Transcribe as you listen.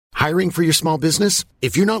Hiring for your small business?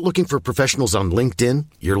 If you're not looking for professionals on LinkedIn,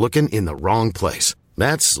 you're looking in the wrong place.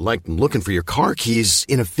 That's like looking for your car keys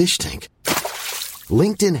in a fish tank.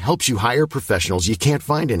 LinkedIn helps you hire professionals you can't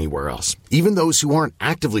find anywhere else, even those who aren't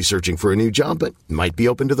actively searching for a new job but might be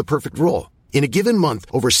open to the perfect role. In a given month,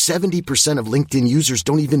 over 70% of LinkedIn users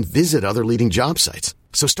don't even visit other leading job sites.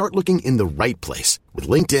 So start looking in the right place. With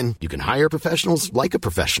LinkedIn, you can hire professionals like a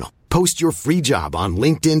professional. Post your free job on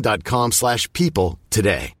linkedin.com/people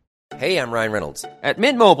today. Hey, I'm Ryan Reynolds. At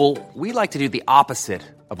Mint Mobile, we like to do the opposite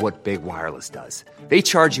of what Big Wireless does. They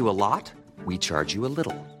charge you a lot, we charge you a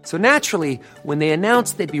little. So naturally, when they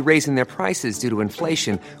announced they'd be raising their prices due to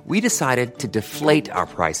inflation, we decided to deflate our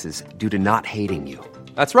prices due to not hating you.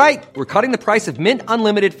 That's right. We're cutting the price of Mint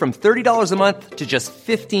Unlimited from $30 a month to just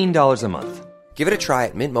 $15 a month. Give it a try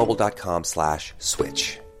at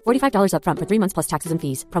mintmobile.com/switch. $45 up front for 3 months plus taxes and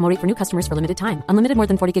fees. Promo rate for new customers for limited time. Unlimited more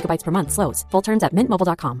than 40 gigabytes per month. Slows full terms at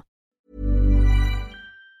mintmobile.com.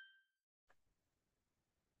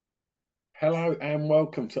 Hello and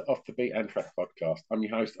welcome to Off the Beat and Track podcast. I'm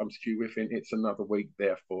your host, I'm Stu Whiffin. It's another week,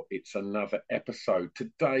 therefore it's another episode.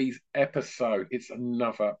 Today's episode, it's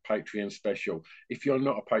another Patreon special. If you're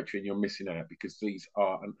not a Patreon, you're missing out because these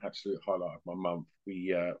are an absolute highlight of my month.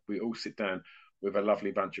 We all sit down with a lovely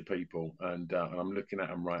bunch of people and I'm looking at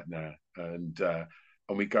them right now and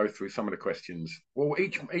we go through some of the questions. Well,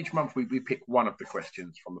 each month we pick one of the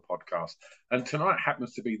questions from the podcast and tonight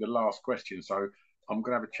happens to be the last question, so I'm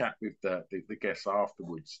going to have a chat with the guests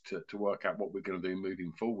afterwards to work out what we're going to do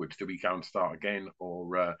moving forward. Do we go and start again,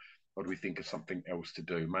 or do we think of something else to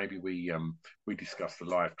do? Maybe we discuss the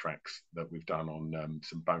live tracks that we've done on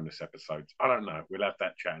some bonus episodes. I don't know. We'll have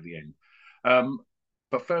that chat at the end.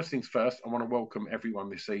 But first things first, I want to welcome everyone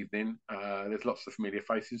this evening. There's lots of familiar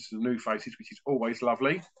faces, some new faces, which is always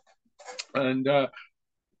lovely. And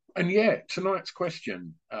yeah, tonight's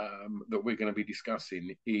question that we're going to be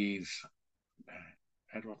discussing is,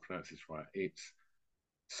 how do I pronounce this right? It's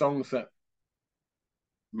songs that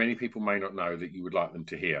many people may not know that you would like them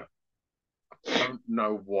to hear. I don't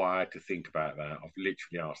know why to think about that. I've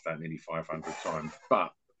literally asked that nearly 500 times,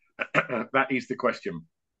 but that is the question.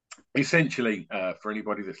 Essentially, for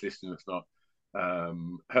anybody that's listening that's not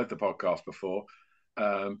heard the podcast before,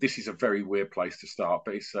 this is a very weird place to start,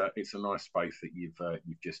 but it's a nice space that you've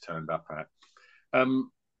just turned up at.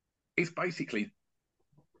 It's basically,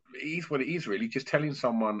 it is what it is, really, just telling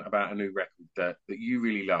someone about a new record that you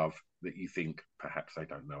really love, that you think perhaps they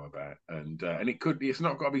don't know about, and it's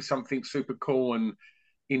not got to be something super cool and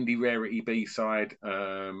indie rarity B-side.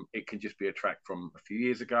 It can just be a track from a few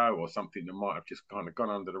years ago or something that might have just kind of gone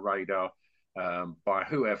under the radar by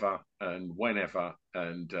whoever and whenever,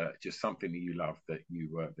 and just something that you love that you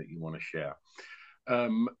want to share.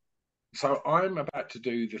 So I'm about to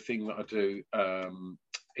do the thing that I do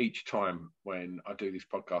each time when I do this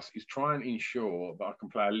podcast, is try and ensure that I can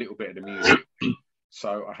play a little bit of the music.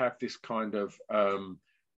 So I have this kind of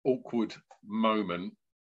awkward moment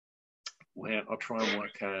where I'll try and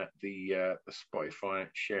work out the Spotify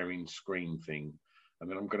sharing screen thing, and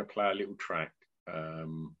then I'm going to play a little track.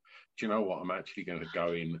 Do you know what? I'm actually going to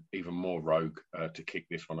go in even more rogue to kick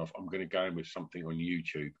this one off. I'm going to go in with something on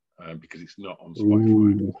YouTube because it's not on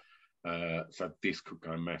Spotify. So this could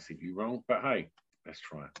go massively wrong, but hey, let's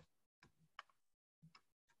try it.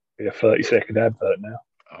 Be a 30-second advert now.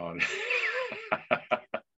 Oh.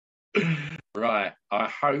 Right. I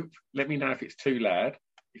hope. Let me know if it's too loud.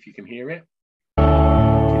 If you can hear it.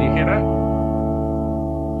 Can you hear that?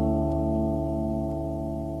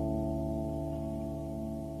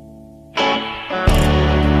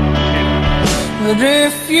 But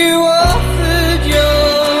if you offered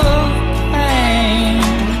your pain,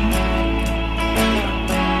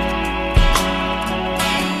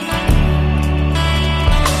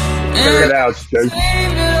 Get it out, Stu.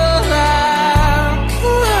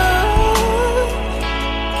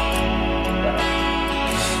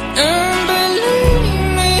 And believe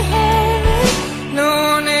me, honey, no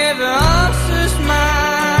one ever answers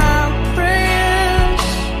my prayers.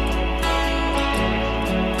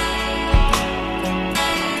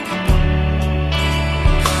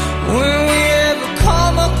 Will we ever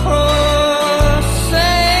come across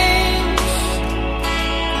saints?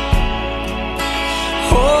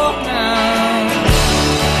 Oh, now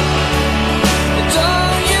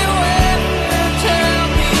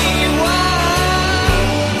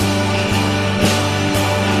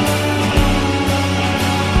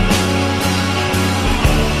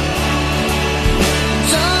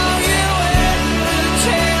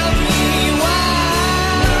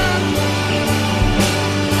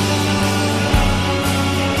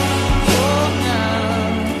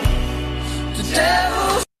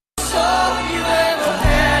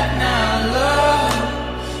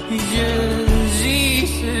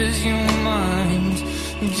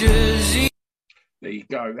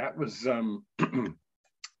go. That was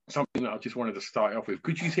something that I just wanted to start off with.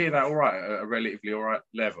 Could you hear that all right at a relatively all right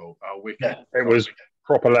level? Oh, wicked. Yeah, it was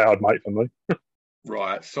proper loud, mate, for me.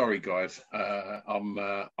 Right, sorry guys. I'm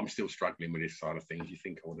still struggling with this side of things. You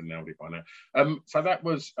think I would have nailed it by now. So that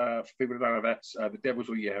was for people who don't know, that's The Devil's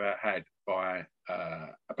All You Ever Had by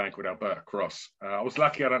a band called Alberta Cross. I was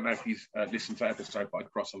lucky. I don't know if he's listened to episode by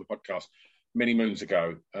Cross on the podcast many moons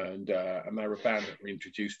ago, and they were a band that were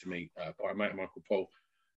introduced to me by a mate, Michael Paul.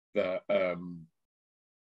 That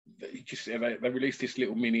they released this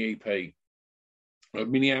little mini EP, a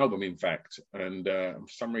mini album, in fact, and for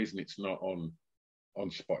some reason it's not on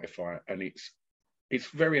Spotify, and it's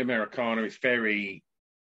very Americana. It's very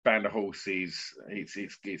Band of Horses.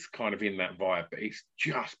 It's kind of in that vibe, but it's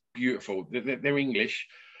just beautiful. They're English.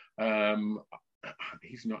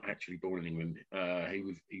 He's not actually born in England.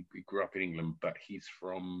 He grew up in England, but he's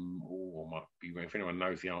from. Might be, if anyone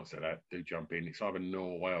knows the answer to that, do jump in. It's either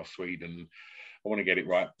Norway or Sweden. I want to get it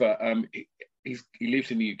right, but he lives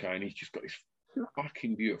in the UK, and he's just got this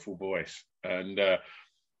fucking beautiful voice.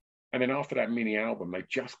 And then after that mini album, they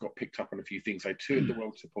just got picked up on a few things. They toured the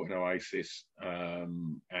world supporting Oasis,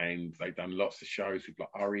 and they've done lots of shows with like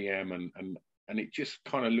REM, and it just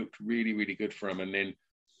kind of looked really, really good for them. And then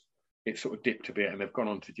it sort of dipped a bit, and they've gone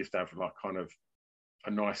on to just have like kind of a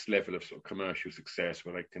nice level of sort of commercial success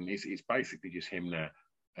where they can. It's basically just him now,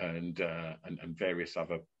 and various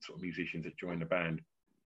other sort of musicians that joined the band.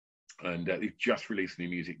 And they've just released new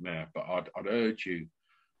music now, but I'd urge you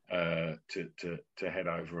to head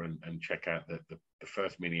over and check out the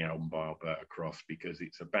first mini album by Alberta Cross, because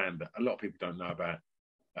it's a band that a lot of people don't know about,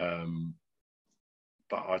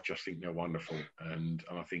 but I just think they're wonderful, and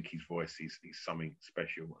I think his voice is something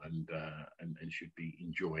special and should be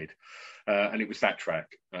enjoyed. And it was that track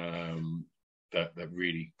that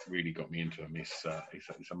really, really got me into him. It's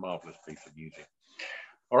a marvellous piece of music.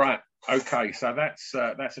 All right, okay, so that's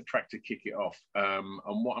a track to kick it off.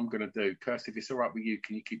 And what I'm going to do, Kirsty, if it's all right with you,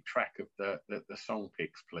 can you keep track of the song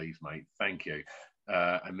picks, please, mate? Thank you.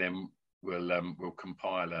 And then we'll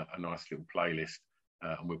compile a nice little playlist,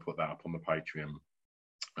 and we'll put that up on the Patreon,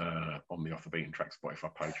 on the Off the Beaten Track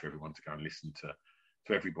Spotify page for everyone to go and listen to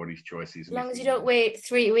everybody's choices. As long as you don't wait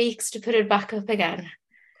 3 weeks to put it back up again,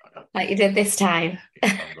 like you did this time.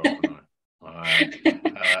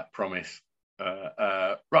 Promise.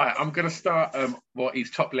 Right, I'm going to start what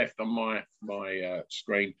is top left on my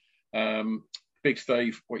screen. Big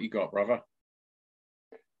Steve, what you got, brother?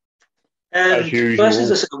 As usual. First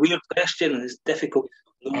is a weird question, and it's difficult.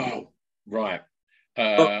 Oh, right.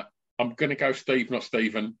 I'm going to go Steve, not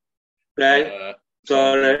Stephen. Right.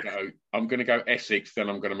 Sorry. I'm going to go Essex, then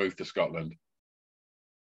I'm going to move to Scotland.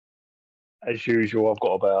 As usual, I've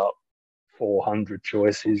got about 400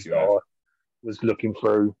 choices that I was looking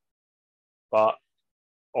through. But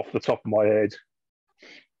off the top of my head,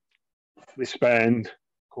 this band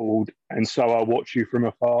called And So I Watch You From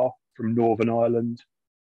Afar from Northern Ireland.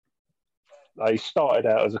 They started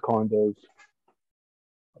out as a kind of,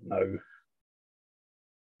 I don't know,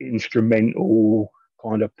 instrumental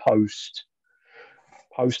kind of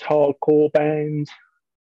post-hardcore band,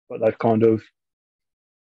 but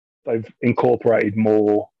they've incorporated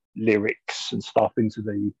more lyrics and stuff into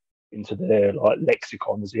their like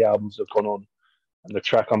lexicon as the albums have gone on. And the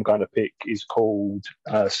track I'm going to pick is called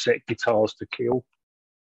Set Guitars to Kill.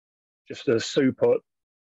 Just a super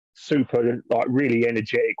like really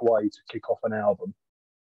energetic way to kick off an album,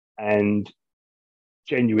 and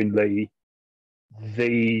genuinely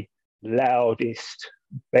the loudest,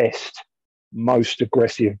 best, most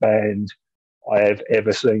aggressive band I have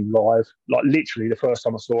ever seen live. Like literally the first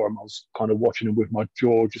time I saw them, I was kind of watching them with my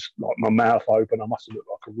jaw, just like my mouth open. I must have looked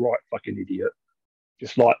like a right fucking idiot.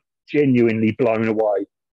 Just like genuinely blown away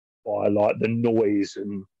by like the noise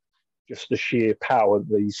and just the sheer power that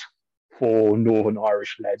these 4 Northern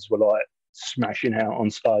Irish lads were like smashing out on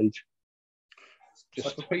stage.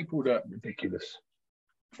 Just so for people that ridiculous.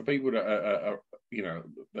 For people that are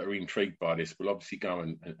that are intrigued by this, we'll obviously go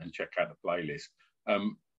and check out the playlist.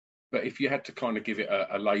 But if you had to kind of give it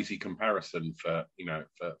a lazy comparison for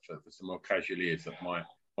some more casual ears that might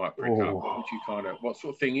pick up, what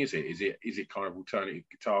sort of thing is it? Is it kind of alternative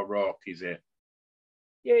guitar rock? Is it?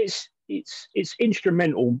 Yeah, it's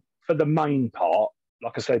instrumental for the main part,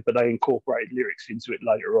 like I said, but they incorporated lyrics into it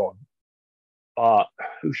later on. But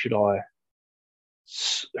who should I?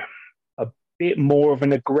 A bit more of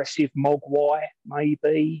an aggressive Mogwai,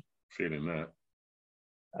 maybe. Feeling that.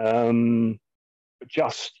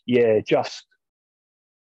 Just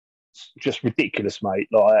ridiculous, mate.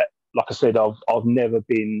 Like I said, I've never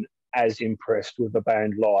been as impressed with a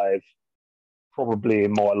band live probably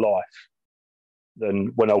in my life.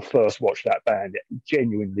 than when I first watched that band. It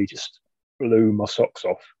genuinely just blew my socks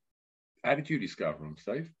off. How did you discover them,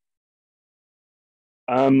 Steve?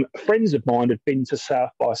 Friends of mine had been to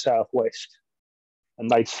South by Southwest, and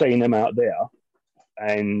they'd seen them out there,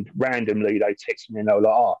 and randomly they texted me and they were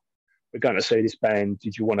like, "Oh, we're going to see this band.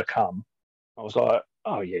 Did you want to come?" I was like,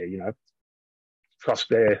 "Oh yeah, trust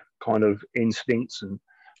their kind of instincts and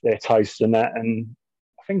their tastes and that." And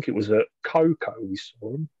I think it was at Coco we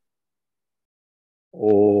saw them,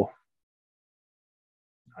 or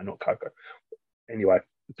no, not Coco. Anyway,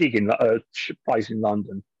 gig in a place in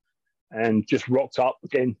London, and just rocked up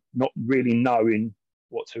again, not really knowing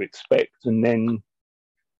what to expect, and then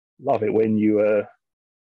love it when you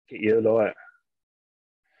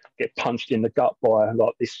get punched in the gut by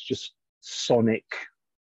like this just sonic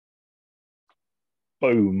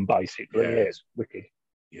boom, basically. Yeah, it's wicked.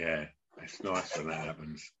 Yeah, it's nice when that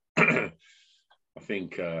happens. I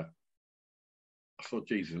think I saw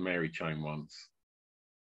Jesus and Mary Chain once,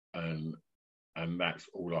 and that's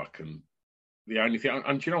all I can. The only thing,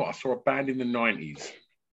 and do you know what? I saw a band in the 90s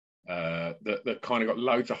that kind of got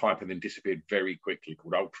loads of hype and then disappeared very quickly,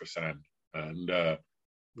 called Ultrasound. And I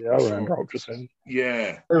remember Ultrasound.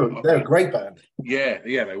 Yeah, they're a great band. Yeah,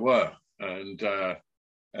 they were, and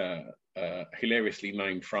hilariously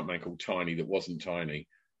named frontman called Tiny that wasn't Tiny,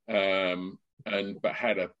 but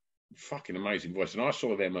had a fucking amazing voice. And I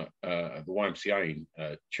saw them at the YMCA in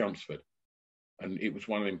Chelmsford, and it was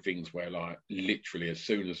one of them things where, like, literally as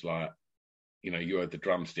soon as you heard the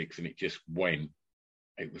drumsticks and it just went,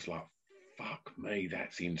 it was like, fuck me,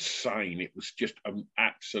 that's insane. It was just an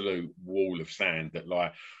absolute wall of sand that,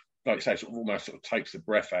 like you say, sort of almost sort of takes the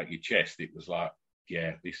breath out of your chest. It was like,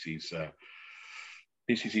 yeah, this is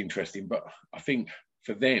interesting. But I think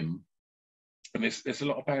for them, and there's a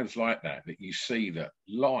lot of bands like that you see that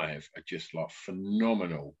live are just like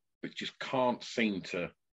phenomenal, but just can't seem to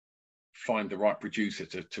find the right producer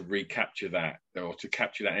to recapture that, or to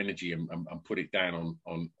capture that energy and put it down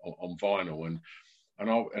on vinyl. And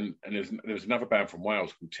there was another band from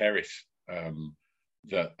Wales called Terrace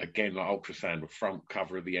that, again, like Ultrasound, were front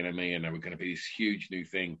cover of the NME, and they were going to be this huge new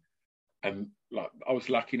thing. And like, I was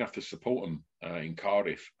lucky enough to support them in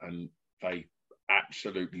Cardiff, and they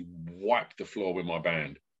absolutely wiped the floor with my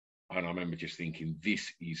band. And I remember just thinking,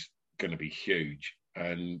 this is going to be huge.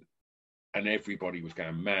 And everybody was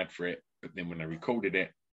going mad for it. But then when they recorded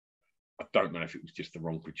it, I don't know if it was just the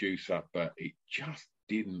wrong producer, but it just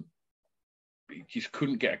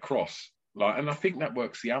couldn't get across. Like, and I think that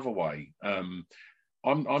works the other way. I'm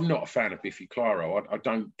not a fan of Biffy Clyro. I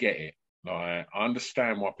don't get it. Like, I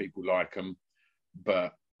understand why people like them,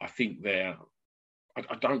 but I think I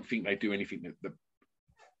don't think they do anything that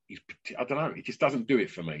I don't know. It just doesn't do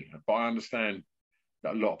it for me. But I understand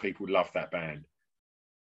that a lot of people love that band.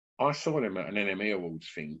 I saw them at an NME Awards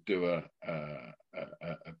thing do a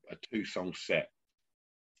 2-song set.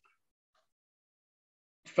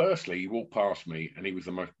 Firstly, he walked past me and he was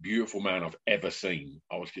the most beautiful man I've ever seen.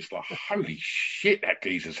 I was just like, holy shit, that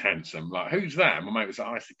geezer's handsome. Like, who's that? And my mate was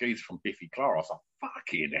like, it's the geezer from Biffy Clyro. I was like,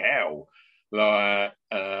 fucking hell. Like,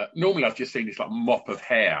 normally I've just seen this like mop of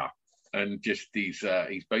hair and just his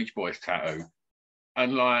Beach Boys tattoo.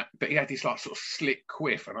 And like, but he had this like sort of slick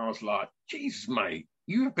quiff, and I was like, Jesus, mate,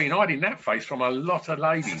 you have been hiding that face from a lot of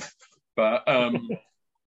ladies. But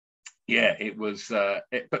yeah, it was.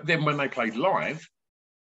 But then when they played live,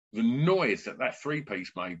 the noise that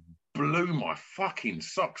 3-piece made blew my fucking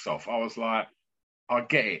socks off. I was like, I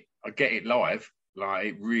get it live. Like,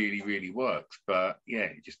 it really, really works. But yeah,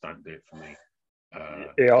 it just don't do it for me.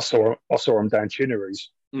 Yeah, I saw them down Chinnery's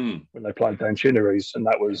when they played down Chinnery's, and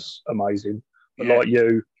that was amazing. But like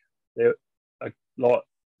you, like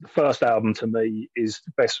the first album to me is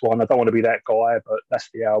the best one. I don't want to be that guy, but that's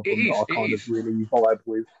the album that I kind of really vibe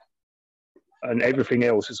with. And everything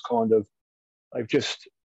else is kind of, they've just,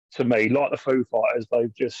 to me, like the Foo Fighters,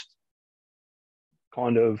 they've just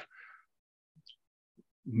kind of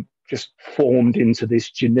just formed into this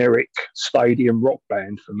generic stadium rock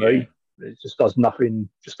band for me. It just does nothing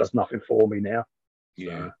for me now.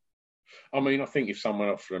 Yeah. So. I mean, I think if someone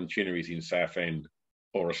offered them Chinnery's in Southend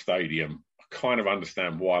or a stadium, I kind of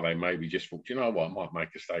understand why they maybe just thought, you know what, I might make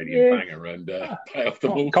a stadium banger and pay off the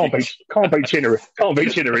mortgage. Can't beat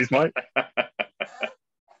Chinnery's, mate.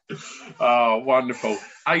 Oh, wonderful.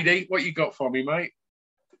 AD, what you got for me, mate?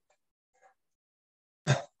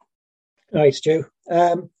 Right, Stu.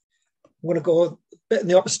 I'm going to go a bit in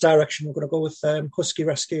the opposite direction. I'm going to go with Husky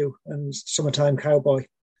Rescue and Summertime Cowboy.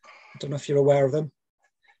 I don't know if you're aware of them.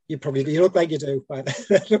 You look like you do.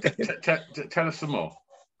 Tell us some more.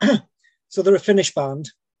 So they're a Finnish band.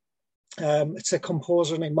 It's a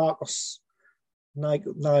composer named Markus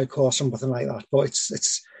Nightcore or something like that. But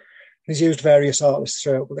it's he's used various artists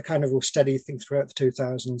throughout, but the kind of steady thing throughout the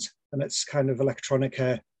 2000s, and it's kind of electronic,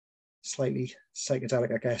 slightly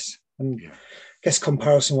psychedelic, I guess. And I guess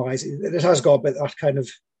comparison-wise, it has got a bit that kind of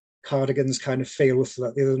Cardigans kind of feel with the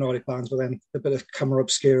other Nordic bands, but then a bit of Camera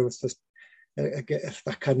Obscura with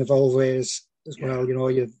that kind of always as well. You know,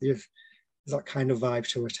 you've that kind of vibe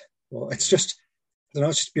to it. But it's just, I don't know,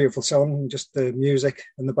 it's just a beautiful song, and just the music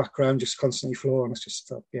in the background just constantly flowing. It's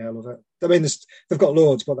just, I love it. I mean, they've got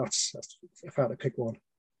loads, but that's if I had to pick one.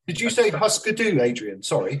 Did you say Husker Du, Adrian?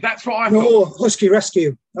 Sorry. That's what I thought. No, Husky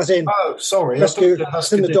Rescue, as in. Oh, sorry. Rescue,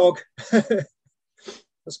 as in the dog.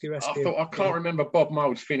 Husky Rescue. I can't remember Bob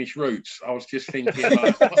Mould's Finnish roots. I was just thinking,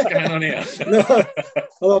 like, what's going on here? No,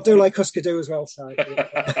 well, I do like Husker Du as well, so.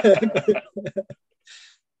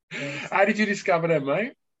 How did you discover them,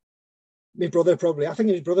 mate? My brother, probably. I think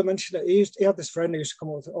his brother mentioned it. He had this friend who used to come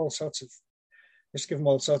up with just give him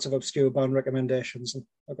all sorts of obscure band recommendations, and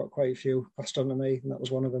I got quite a few passed on to me, and that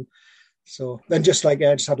was one of them. So then just had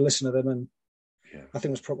a listen to them, and I think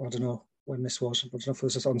it was probably, I don't know when this was, I don't know if it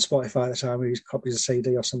was on Spotify at the time, we copies of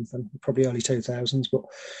CD or something, probably early 2000s, but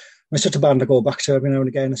it's such a band I go back to every now and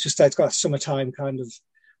again. It's just, it's got a summertime kind of,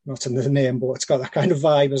 not in the name, but it's got that kind of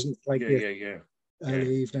vibe, isn't it? Like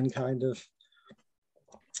early evening kind of.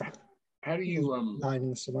 How do you line in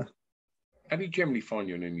the summer? How do you generally find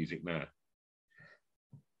your new music now?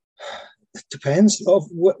 It depends.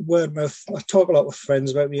 Word mouth. I talk a lot with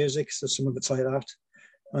friends about music, so some of it's like that.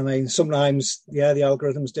 I mean, sometimes, the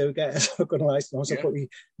algorithms do get it. I'm going to lie. I put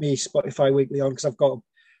me Spotify weekly on because I've got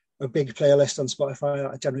a big playlist on Spotify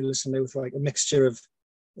that I generally listen to with like a mixture of.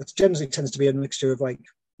 It generally tends to be a mixture of like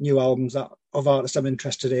new albums of artists I'm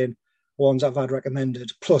interested in, ones I've had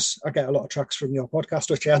recommended. Plus, I get a lot of tracks from your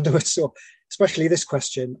podcast, which I add to it. So, especially this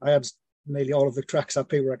question, I had nearly all of the tracks that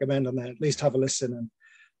people recommend on there. At least have a listen and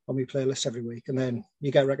on my playlist every week, and then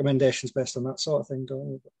you get recommendations based on that sort of thing,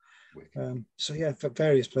 don't you? So for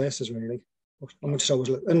various places really. I'm just always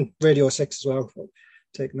and Radio 6 as well.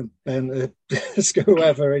 Taking a band to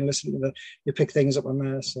whoever and listening to you pick things up on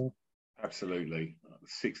there. So absolutely,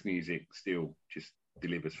 6 Music still just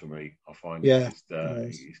delivers for me. I find it's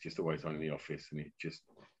just always on in the office, and it just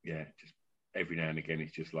every now and again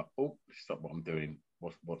it's just like, oh, stop what I'm doing.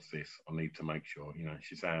 What's this? I need to make sure,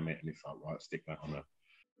 Shazam it, and it's like, right, stick that on there.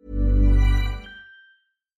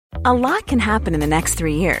 A lot can happen in the next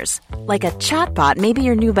 3 years. Like a chatbot may be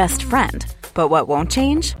your new best friend. But what won't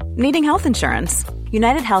change? Needing health insurance.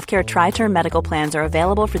 United Healthcare Tri-Term Medical Plans are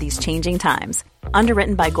available for these changing times.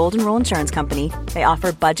 Underwritten by Golden Rule Insurance Company, they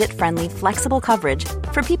offer budget-friendly, flexible coverage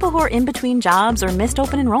for people who are in between jobs or missed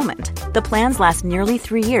open enrollment. The plans last nearly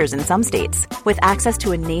 3 years in some states, with access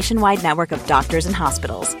to a nationwide network of doctors and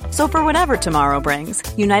hospitals. So for whatever tomorrow brings,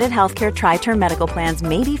 United Healthcare Tri-Term Medical Plans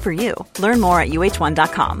may be for you. Learn more at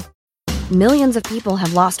uh1.com. Millions of people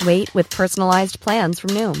have lost weight with personalized plans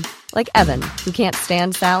from Noom. Like Evan, who can't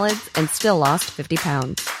stand salads and still lost 50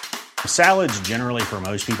 pounds. Salads generally for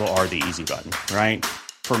most people are the easy button, right?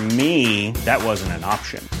 For me, that wasn't an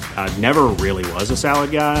option. I never really was a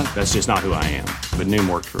salad guy. That's just not who I am. But Noom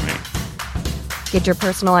worked for me. Get your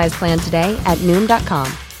personalized plan today at Noom.com.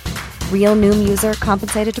 Real Noom user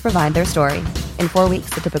compensated to provide their story. In 4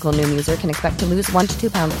 weeks, the typical Noom user can expect to lose 1 to 2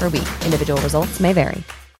 pounds per week. Individual results may vary.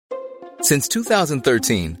 Since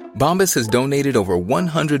 2013, Bombas has donated over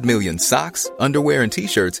 100 million socks, underwear, and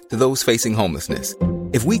T-shirts to those facing homelessness.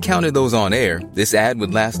 If we counted those on air, this ad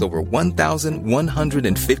would last over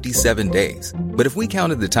 1,157 days. But if we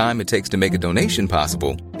counted the time it takes to make a donation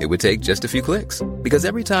possible, it would take just a few clicks. Because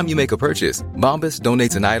every time you make a purchase, Bombas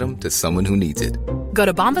donates an item to someone who needs it. Go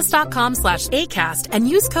to bombas.com/ACAST and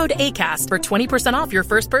use code ACAST for 20% off your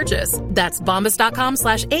first purchase. That's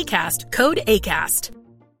bombas.com/ACAST, code ACAST.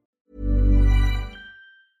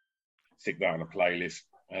 Stick that on a playlist,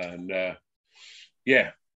 and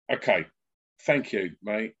okay. Thank you,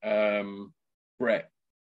 mate. Brett.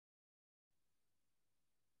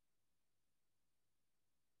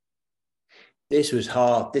 This was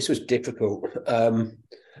hard. This was difficult.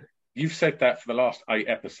 You've said that for the last 8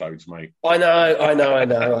 episodes, mate. I know.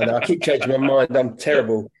 I keep changing my mind. I'm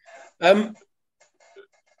terrible. I've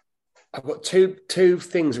got two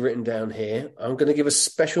things written down here. I'm going to give a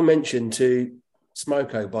special mention to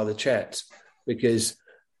Smoko by the Chats, because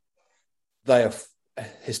they are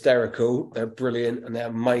hysterical, they're brilliant, and they're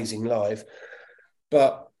amazing live.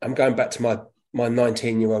 But I'm going back to my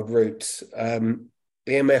 19-year-old roots.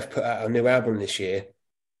 EMF put out a new album this year,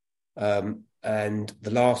 and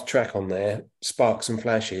the last track on there, Sparks and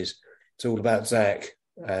Flashes, it's all about Zach,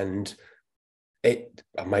 and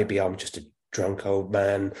maybe I'm just a drunk old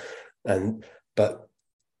man, but but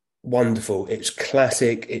wonderful. It's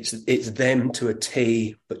classic. It's them to a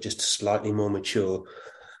T, but just slightly more mature.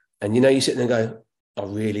 And you sit there and go, I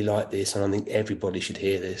really like this, and I think everybody should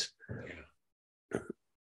hear this. Yeah.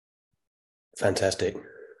 Fantastic.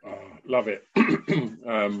 Oh, love it.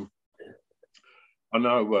 I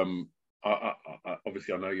know.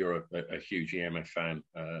 Obviously, I know you're a huge EMF fan,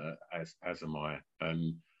 as am I,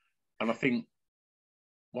 and I think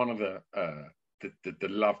one of the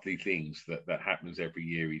lovely things that happens every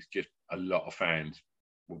year is just a lot of fans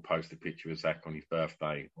will post a picture of Zach on his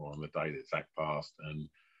birthday or on the day that Zach passed,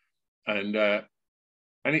 and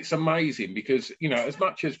it's amazing because as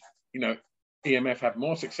much as EMF had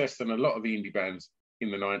more success than a lot of the indie bands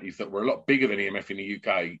in the 90s that were a lot bigger than EMF in the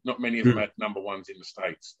UK. Not many of them had number ones in the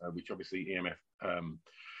States, which obviously EMF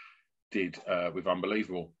did with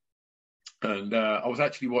Unbelievable. And I was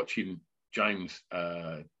actually watching James,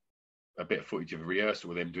 a bit of footage of a rehearsal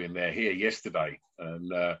with them doing their here yesterday.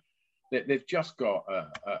 And they've just got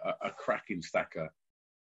a cracking stack of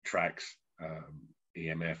tracks,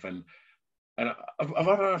 EMF. And I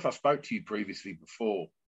don't know if I spoke to you previously before,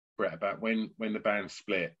 Brett, about when the band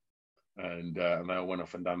split. And they all went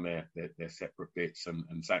off and done their separate bits,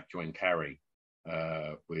 and Zach joined Carrie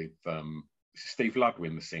with Steve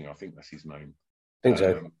Ludwin, the singer. I think that's his name. I think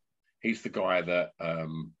so. He's the guy that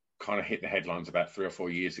kind of hit the headlines about 3 or 4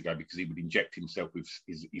 years ago because he would inject himself with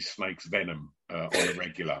his snake's venom on a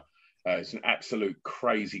regular. It's an absolute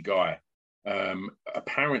crazy guy.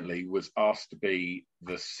 Apparently was asked to be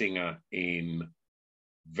the singer in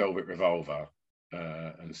Velvet Revolver.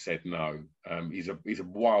 And said no. He's a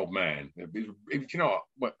wild man. You know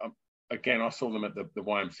what? Again, I saw them at the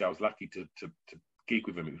YMCA. I was lucky to gig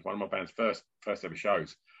with them. It was one of my band's first ever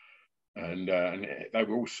shows, and they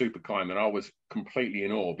were all super kind. And I was completely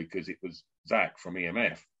in awe because it was Zach from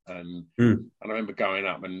EMF, and I remember going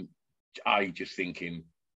up and just thinking,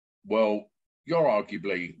 well, you're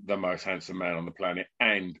arguably the most handsome man on the planet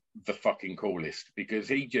and the fucking coolest, because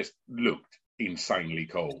he just looked insanely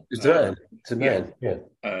cool. It's a man. Yeah.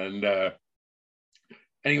 And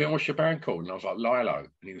he went, what's your band called? And I was like, Lilo. And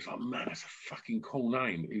he was like, man, that's a fucking cool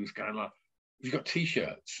name. He was going like, have you got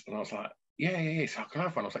t-shirts? And I was like, yeah. So I can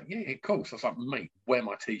have one. I was like, yeah, cool. So I was like, mate, wear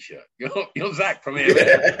my t-shirt. You're Zach from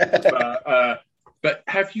here. But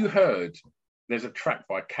have you heard, there's a track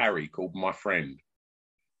by Carrie called My Friend.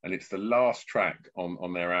 And it's the last track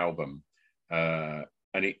on their album. And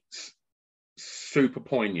it's super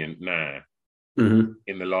poignant now. Mm-hmm.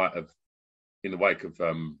 In the wake of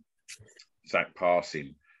Zach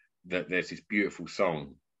passing, that there's this beautiful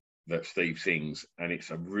song that Steve sings, and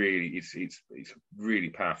it's a really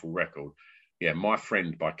powerful record. Yeah, My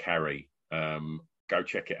Friend by Carrie. Go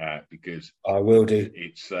check it out because I will do.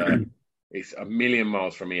 It's a million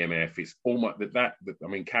miles from EMF. It's almost that. I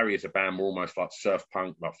mean, Carrie as a band were almost like surf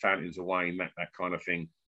punk, like Fountains of Wayne, that kind of thing.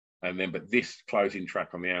 And then, but this closing track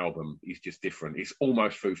on the album is just different. It's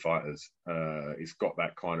almost Foo Fighters. It's got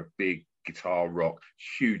that kind of big guitar rock,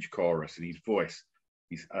 huge chorus, and his voice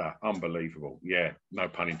is unbelievable. Yeah, no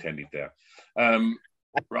pun intended there.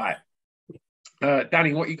 Right.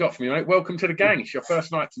 Danny, what you got for me, mate? Welcome to the gang. It's your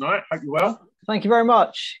first night tonight. Hope you're well. Thank you very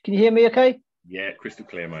much. Can you hear me okay? Yeah, crystal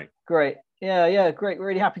clear, mate. Great. Yeah, great.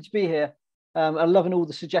 Really happy to be here. I'm loving all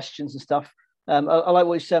the suggestions and stuff. I like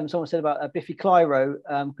what someone said about Biffy Clyro,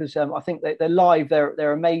 because I think they're live.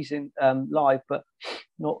 They're amazing live, but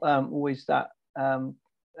not always that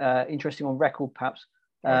interesting on record, perhaps.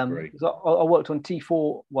 I worked on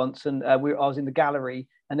T4 once, and I was in the gallery,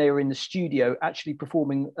 and they were in the studio actually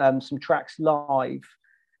performing some tracks live,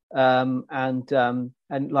 and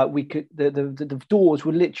like we could the doors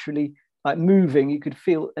were literally like moving. You could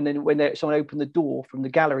feel, and then when someone opened the door from the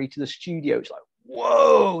gallery to the studio, it's like,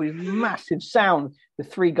 whoa, this massive sound the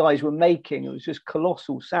three guys were making. It was just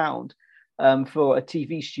colossal sound for a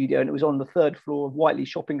TV studio, and it was on the 3rd floor of Whiteley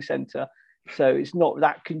Shopping Centre, so it's not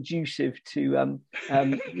that conducive to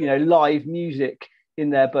live music in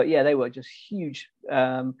there. But yeah, they were just huge.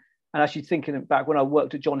 And actually thinking back when I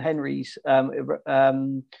worked at John Henry's,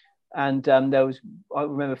 and there was, I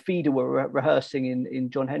remember Feeder were rehearsing in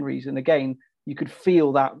John Henry's, and again you could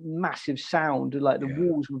feel that massive sound, like the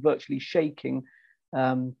walls were virtually shaking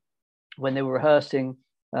when they were rehearsing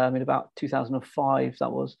in about 2005.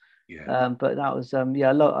 That was, but that was, I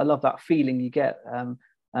love that feeling you get.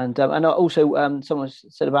 And also someone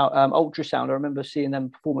said about Ultrasound. I remember seeing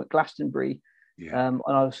them perform at Glastonbury, and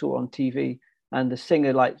I saw it on TV. And the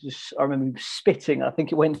singer, I remember him spitting. I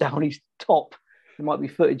think it went down his top. There might be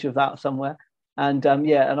footage of that somewhere. And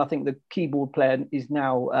and I think the keyboard player is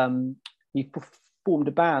now. He formed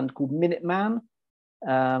a band called Minuteman,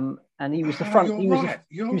 and and he was the front. He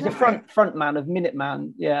was the front man of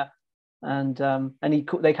Minuteman. Yeah, and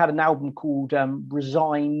they had an album called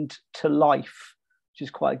Resigned to Life, which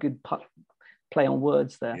is quite a good play on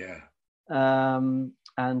words there. Yeah.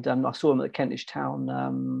 And I saw him at the Kentish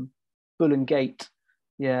Town Bull and Gate.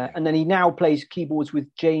 Yeah, and then he now plays keyboards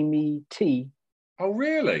with Jamie T. Oh,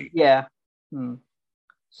 really? Yeah.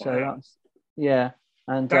 So that's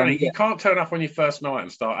And Danny, you can't turn up on your first night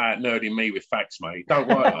and start out nerding me with facts, mate. Don't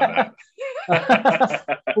work like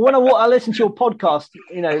that. When I listen to your podcast,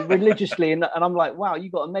 religiously, and I'm like, wow,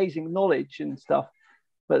 you got amazing knowledge and stuff.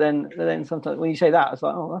 But then sometimes when you say that, it's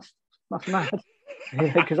like, oh, that's mad.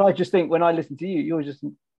 Because I just think when I listen to you, you're just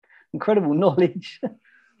incredible knowledge.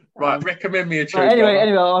 Right, recommend me a tune. Anyway,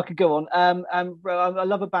 I could go on. I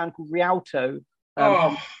love a band called Rialto.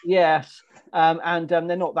 Yes, and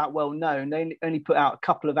they're not that well known. They only put out a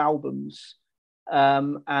couple of albums.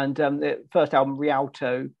 The first album,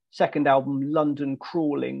 Rialto. Second album, London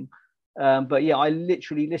Crawling. But yeah, I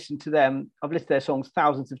literally listened to them. I've listened to their songs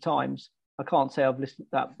thousands of times. I can't say I've listened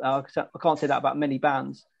to that. I can't say that about many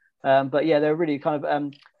bands. But yeah, they're really kind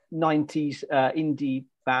of 90s indie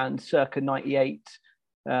band, circa 98,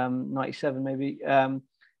 97 maybe. I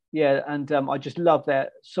just love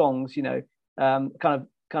their songs. Kind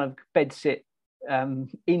of bedsit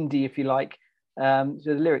indie, if you like. So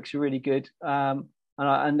the lyrics are really good. And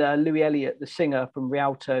Louis Elliott, the singer from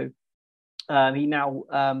Rialto, he now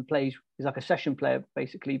is like a session player.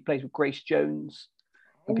 Basically, he plays with Grace Jones.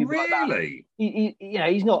 Really?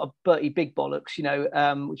 Like he's not a Bertie Big Bollocks,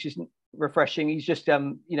 which is refreshing. He's just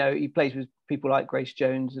he plays with people like Grace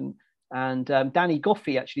Jones and Danny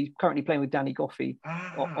Goffey. Actually, he's currently playing with Danny Goffey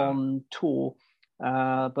on tour.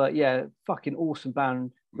 But yeah, fucking awesome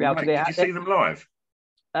band. Mate, did you see them live?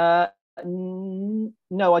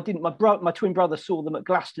 No, I didn't. My twin brother saw them at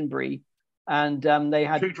Glastonbury, and they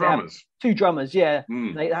had two drummers. Two drummers, yeah.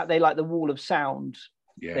 They like the Wall of Sound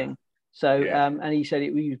thing. So, and he said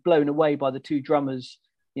he was blown away by the two drummers.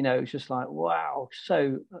 It's just like, wow,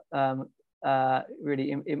 so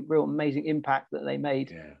really real amazing impact that they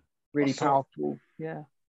made. Yeah. Really powerful. Yeah.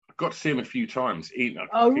 I got to see him a few times.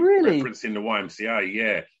 Really? Referencing the YMCA,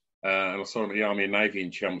 yeah. And I saw him at the Army and Navy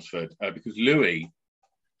in Chelmsford because Louis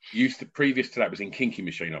previous to that was in Kinky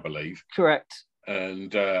Machine, I believe. Correct.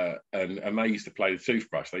 And they used to play the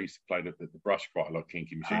Toothbrush. They used to play the brush quite a lot,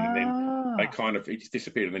 Kinky Machine. And then he just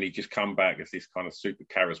disappeared, and then he just come back as this kind of super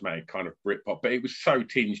charismatic kind of Britpop. But it was so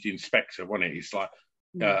tinged in Spectre, wasn't it? It's like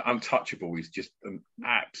Untouchable is just an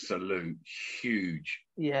absolute huge.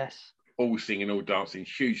 Yes. All singing, all dancing,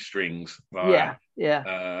 huge strings. And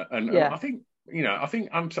I think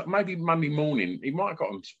maybe Monday morning he might have got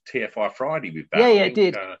on TFI Friday with that. Yeah, it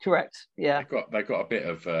did. Correct. Yeah, they got a bit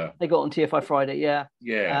of. They got on TFI Friday. Yeah.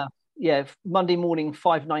 Yeah. Monday morning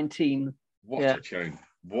 5:19. What a tune!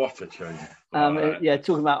 What a tune!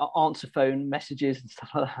 Talking about answer phone messages and stuff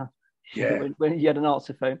like that. Yeah. when you had an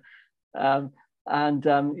answer phone.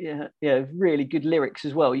 Really good lyrics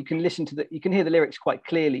as well. You can hear the lyrics quite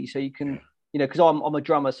clearly, so you can, because I'm a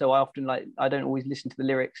drummer, so I often I don't always listen to the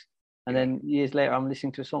lyrics, and then years later I'm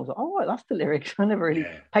listening to a song, like, oh right, that's the lyrics. I never really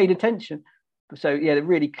paid attention. So the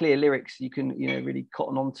really clear lyrics you can really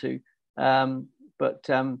cotton onto.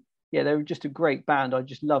 They're just a great band. I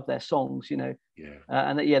just love their songs, they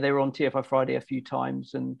were on TFI Friday a few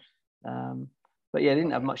times, and they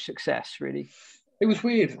didn't have much success really. It was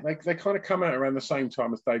weird. They kind of come out around the same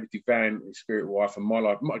time as David Divan, Spirit Wife, and My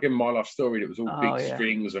Life Story. That was all big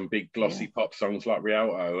strings and big glossy pop songs like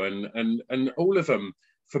Rialto, and all of them.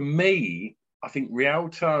 For me, I think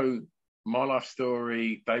Rialto, My Life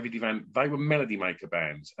Story, David Divan, they were melody maker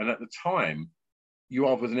bands, and at the time, you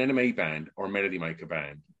either was an NME band or a melody maker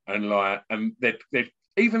band, and they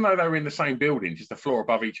even though they were in the same building, just a floor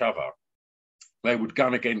above each other, they would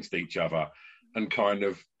gun against each other. And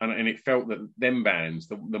and it felt that them bands,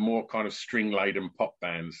 the more kind of string-laden pop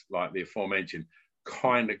bands like the aforementioned,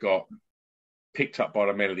 kind of got picked up by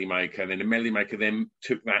the melody maker. And then the melody maker then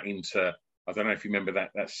took that into, I don't know if you remember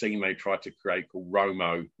that scene they tried to create called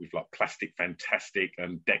Romo with like Plastic Fantastic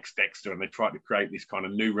and Dexter, and they tried to create this kind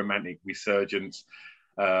of new romantic resurgence,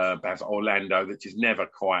 bands like Orlando, that just never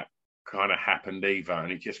quite kind of happened either.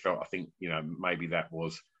 And it just felt, I think, maybe that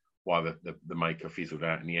was why the maker fizzled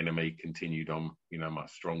out and the NME continued on,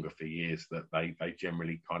 much stronger for years, that they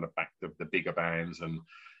generally kind of backed the bigger bands and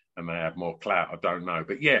they have more clout. I don't know.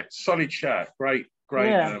 But yeah, solid shout. Great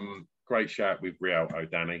shout with Rialto,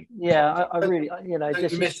 Danny. Yeah, I really,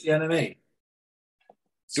 Don't you miss the NME?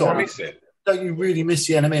 Do I miss it? Don't you really miss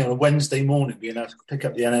the NME on a Wednesday morning being able to pick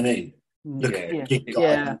up the NME? Look at the gig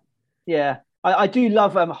guide. Yeah. I do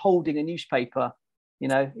love holding a newspaper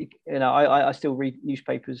I still read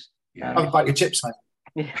newspapers. Have a bag of chips,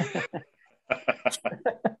 mate.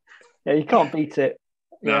 Yeah, you can't beat it.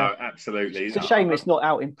 No, Yeah. absolutely. It's a shame it's not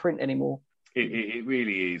out in print anymore. It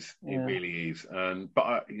really is. It Yeah. really is.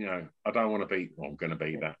 But I don't want to be. Well, I'm going to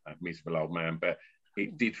be that miserable old man. But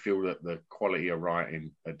it did feel that the quality of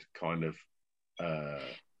writing had kind of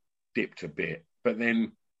dipped a bit. But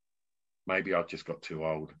then maybe I just got too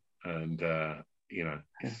old, and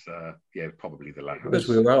it's probably the latter. Because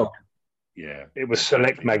we were old. Yeah, it was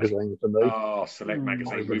Select magazine for me. Oh, Select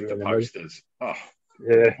magazine with the posters. Oh,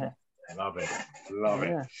 yeah, love it. Love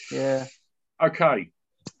it. Yeah. Okay.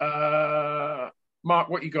 Mark,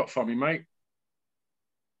 what you got for me, mate?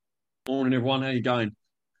 Morning, everyone. How you going?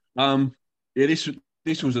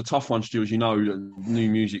 This was a tough one, Stu. As you know, new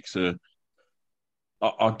music's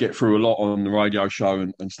I get through a lot on the radio show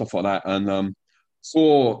and stuff like that. And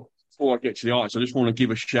before I get to the artists, I just want to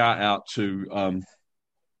give a shout out to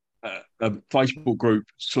a Facebook group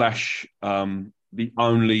 / the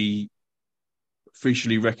only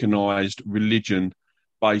officially recognised religion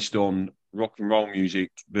based on rock and roll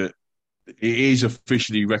music that it is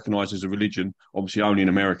officially recognised as a religion, obviously only in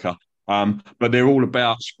America. But they're all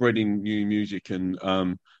about spreading new music and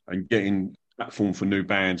getting platform for new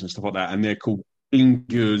bands and stuff like that. And they're called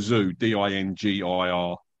Dingir Zoo,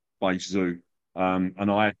 Dingir by Zoo.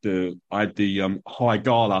 And I had the High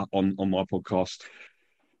Gala on my podcast,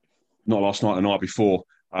 not last night, the night before.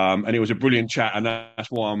 And it was a brilliant chat, and that's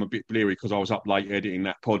why I'm a bit bleary, because I was up late editing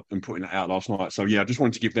that pod and putting that out last night. So yeah, I just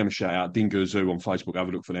wanted to give them a shout out. Dingir Zoo on Facebook, have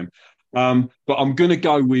a look for them. But I'm going to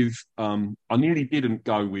go with, I nearly didn't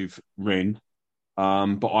go with Ren,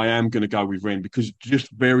 but I am going to go with Ren because just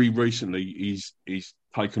very recently he's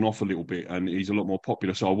taken off a little bit and he's a lot more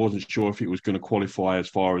popular. So I wasn't sure if it was going to qualify as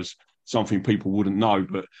far as something people wouldn't know,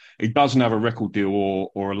 but he doesn't have a record deal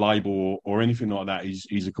or a label or anything like that.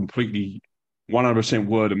 He's a completely 100%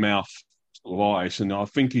 word of mouth sort of artist, and I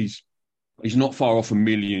think he's not far off 1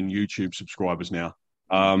 million YouTube subscribers now.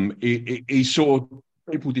 He's sort of,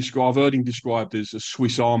 I've heard him described as a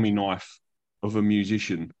Swiss Army knife of a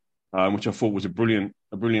musician, which I thought was a brilliant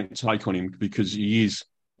take on him, because he is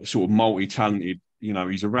sort of multi-talented.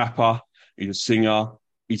 He's a rapper, he's a singer,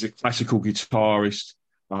 he's a classical guitarist.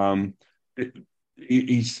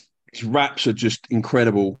 His raps are just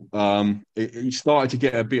incredible. He started to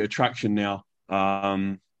get a bit of traction now.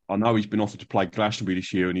 I know he's been offered to play Glastonbury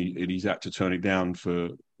this year, and he's had to turn it down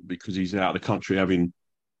because he's out of the country having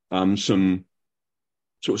some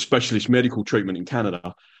sort of specialist medical treatment in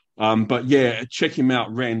Canada. But yeah, check him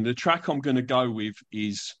out, Ren. The track I'm going to go with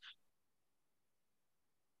is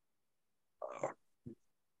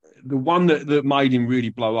the one that made him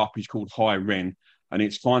really blow up is called High Ren, and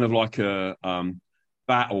it's kind of like a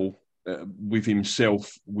battle with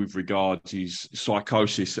himself with regards to his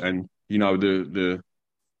psychosis and the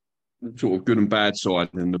sort of good and bad side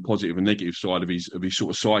and the positive and negative side of his sort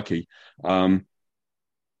of psyche. It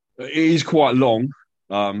is quite long.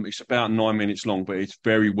 It's about 9 minutes long, but it's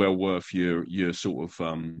very well worth your sort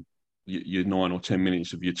of your 9 or 10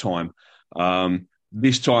 minutes of your time.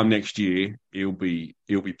 This time next year, he'll be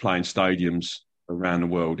playing stadiums around the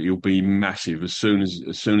world. He'll be massive as soon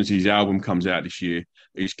as his album comes out this year.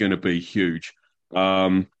 It's going to be huge.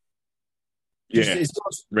 Is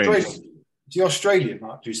he Australian,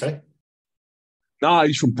 Mark? Do you say? No,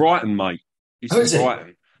 he's from Brighton, mate. He's from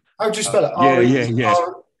Brighton. How do you spell it? Yeah.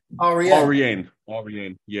 R-E-N.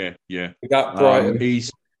 R-E-N. Yeah. We got Brighton. He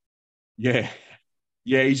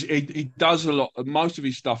does a lot. Most of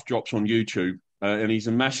his stuff drops on YouTube, and he's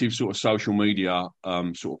a massive sort of social media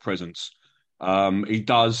sort of presence. He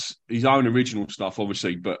does his own original stuff,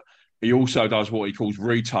 obviously, but he also does what he calls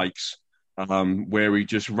retakes, where he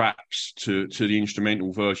just raps to the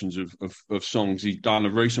instrumental versions of songs. He's done a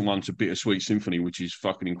recent one to Bittersweet Symphony, which is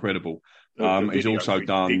fucking incredible. He's also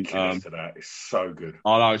done. To that. It's so good.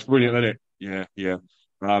 I know, it's brilliant, isn't it? Yeah.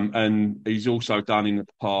 And he's also done in the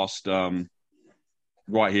past,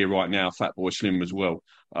 Right Here, Right Now, Fatboy Slim as well.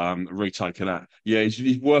 A retake of that. Yeah,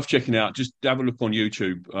 he's worth checking out. Just have a look on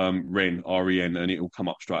YouTube, Ren, R-E-N, and it'll come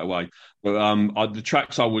up straight away. But the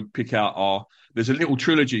tracks I would pick out are, there's a little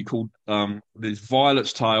trilogy called, there's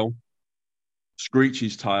Violet's Tale,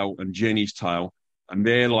 Screech's Tale, and Jenny's Tale. And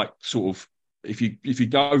they're like sort of, if you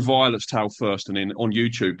go Violet's Tale first, and then on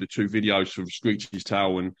YouTube, the two videos from Screech's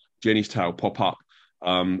Tale and Jenny's Tale pop up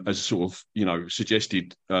as sort of,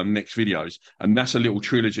 suggested next videos. And that's a little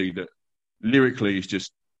trilogy that lyrically is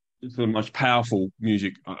just the most powerful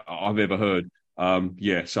music I've ever heard.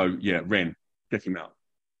 Ren, check him out.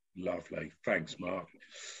 Lovely. Thanks, Mark.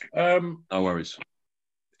 No worries.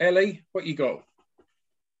 Ellie, what you got?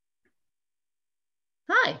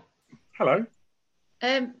 Hi. Hello.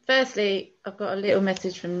 Firstly, I've got a little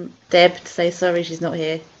message from Deb to say sorry she's not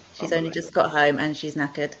here. She's only just got home and she's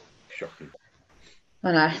knackered. Shocking.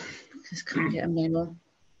 I know. Just couldn't get them anymore.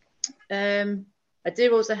 I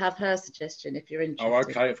do also have her suggestion if you're interested. Oh,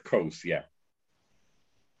 okay, of course, yeah.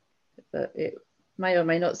 But it may or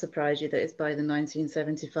may not surprise you that it's by the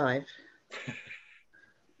 1975.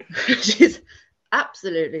 She's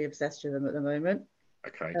absolutely obsessed with them at the moment.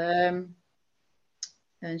 Okay.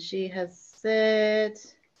 And she has said,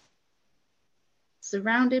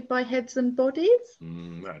 surrounded by heads and bodies.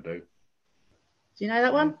 That'll do. Do you know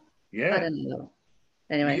that one? Yeah. I don't know that one.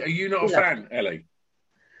 Anyway. Are you not a fan, Ellie?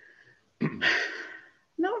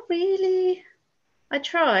 Not really. I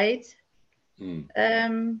tried.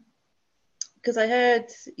 Because I heard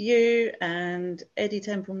you and Eddie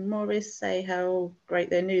Temple Morris say how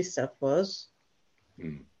great their new stuff was.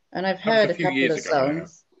 And I've heard a couple of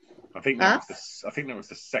songs. I think that was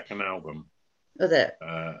the second album. Was it?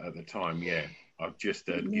 At the time, yeah. I've just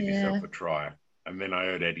heard Give Yourself a Try. And then I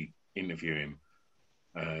heard Eddie interview him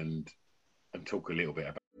and talk a little bit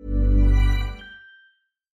about.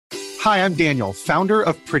 Hi, I'm Daniel, founder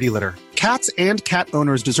of Pretty Litter. Cats and cat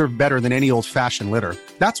owners deserve better than any old-fashioned litter.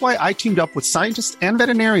 That's why I teamed up with scientists and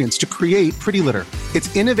veterinarians to create Pretty Litter.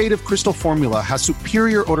 Its innovative crystal formula has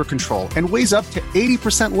superior odor control and weighs up to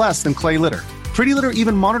 80% less than clay litter. Pretty Litter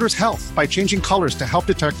even monitors health by changing colors to help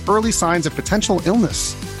detect early signs of potential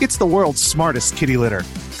illness. It's the world's smartest kitty litter.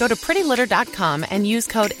 Go to prettylitter.com and use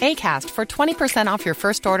code ACAST for 20% off your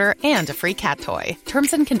first order and a free cat toy.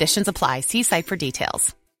 Terms and conditions apply. See site for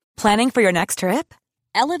details. Planning for your next trip?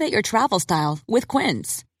 Elevate your travel style with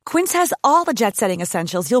Quince. Quince has all the jet-setting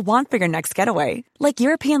essentials you'll want for your next getaway, like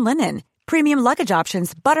European linen, premium luggage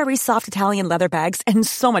options, buttery soft Italian leather bags, and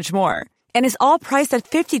so much more. And is all priced at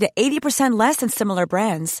 50 to 80% less than similar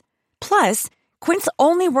brands. Plus, Quince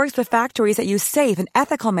only works with factories that use safe and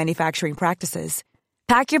ethical manufacturing practices.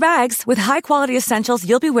 Pack your bags with high-quality essentials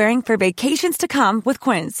you'll be wearing for vacations to come with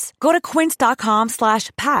Quince. Go to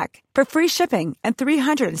quince.com/pack for free shipping and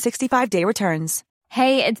 365-day returns.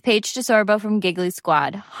 Hey, it's Paige DeSorbo from Giggly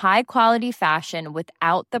Squad. High quality fashion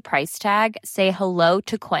without the price tag. Say hello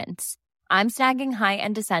to Quince. I'm snagging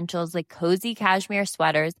high-end essentials like cozy cashmere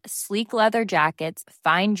sweaters, sleek leather jackets,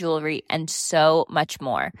 fine jewelry, and so much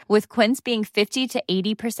more. With Quince being 50 to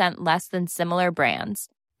 80% less than similar brands.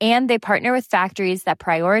 And they partner with factories that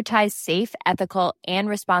prioritize safe, ethical, and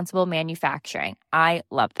responsible manufacturing. I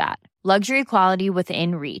love that. Luxury quality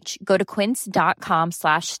within reach. Go to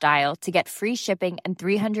quince.com/style to get free shipping and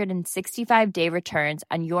 365-day returns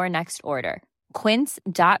on your next order.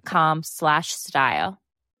 Quince.com/style.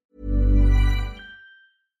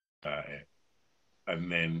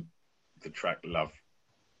 And then the track Love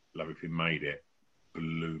If You Made It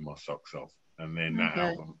blew my socks off. And then that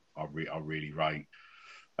album I really rate.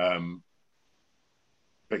 But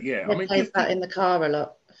yeah, I plays that in the car a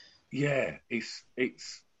lot. Yeah, it's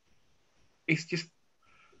just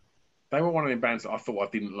they were one of the bands that I thought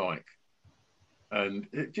I didn't like. And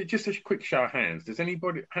just a quick show of hands. Does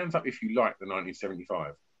anybody hands up if you like the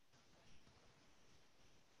 1975?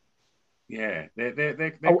 Yeah,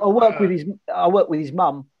 they're I work with his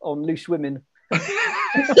mum on Loose Women.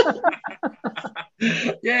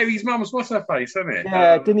 Yeah, his mum's what's her face, isn't it?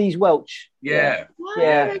 Yeah, Denise Welch. Yeah.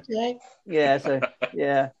 Yeah. Yeah. So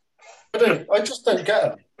yeah. I just don't get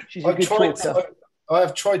them. She's a good talker. I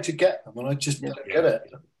have tried to get them, and I just don't get it.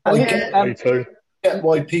 Me too. Get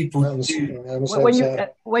why people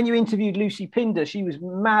when you interviewed Lucy Pinder, she was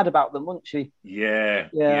mad about them, wasn't she? Yeah.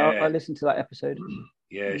 I listened to that episode.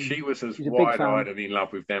 Yeah, she was as She's a big wide-eyed fan. and in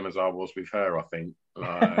love with them as I was with her, I think.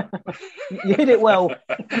 Like... You hit it well.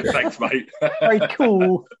 Thanks, mate. Very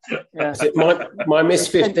cool. Yeah. My Miss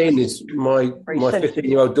 15 is my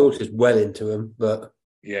 15-year-old daughter's well into him, but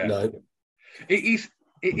yeah, no. It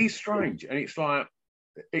is strange, and it's like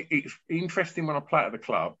it's interesting when I play at the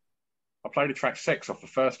club. I played the track "Sex" off the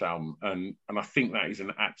first album, and I think that is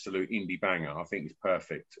an absolute indie banger. I think it's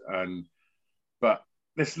perfect, but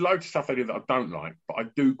there's loads of stuff they do that I don't like, but I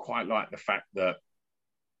do quite like the fact that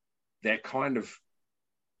they're kind of,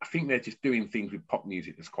 I think they're just doing things with pop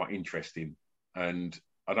music that's quite interesting. And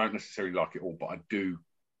I don't necessarily like it all, but I do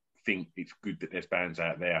think it's good that there's bands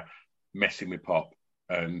out there messing with pop.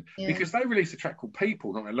 And because they released a track called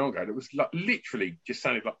People not that long ago, that was like literally just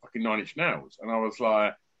sounded like fucking Nine Inch Nails. And I was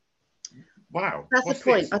like, wow. That's the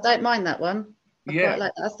point. I don't mind that one. I quite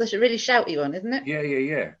like that. That's the really shouty one, isn't it? Yeah.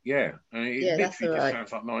 And it literally just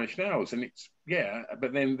sounds like Nine Inch Nails, and it's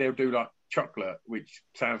but then they'll do like Chocolate, which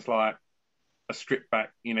sounds like a stripped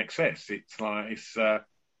back In Excess. It's like I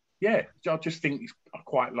just think I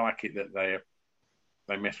quite like it that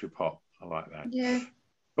They mess with pop. I like that. Yeah.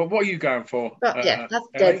 But what are you going for? But that's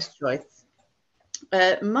Deb's choice.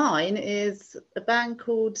 Mine is a band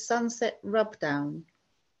called Sunset Rubdown.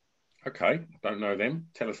 Okay, don't know them.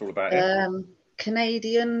 Tell us all about it.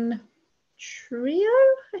 Canadian trio,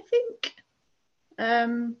 I think.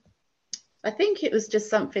 I think it was just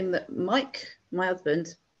something that Mike, my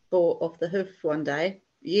husband, bought off the hoof one day,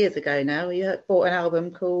 years ago now. He bought an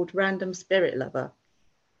album called Random Spirit Lover,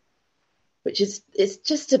 which is, it's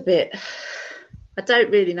just a bit, I don't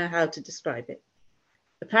really know how to describe it.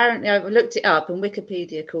 Apparently, I've looked it up and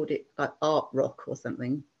Wikipedia called it like art rock or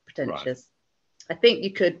something, pretentious. Right. I think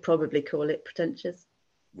you could probably call it pretentious,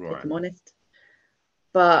 if I'm honest.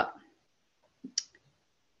 But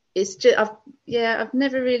it's just, I've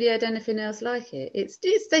never really heard anything else like it. It's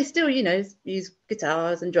they still, use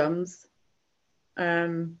guitars and drums.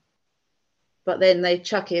 But then they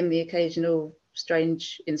chuck in the occasional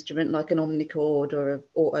strange instrument like an omnichord or an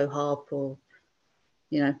auto harp or,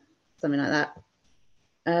 something like that.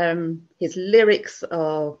 His lyrics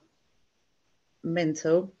are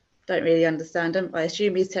mental. Don't really understand them. I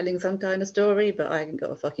assume he's telling some kind of story, but I haven't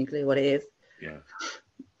got a fucking clue what it is. Yeah.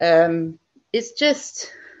 It's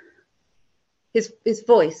just his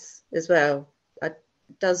voice as well.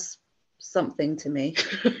 Does something to me.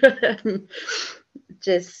 I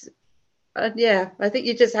think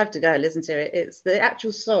you just have to go listen to it. It's the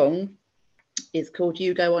actual song is called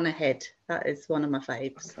 "You Go On Ahead." That is one of my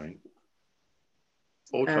faves. Okay.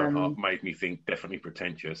 Auto harp made me think definitely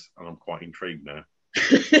pretentious, and I'm quite intrigued now.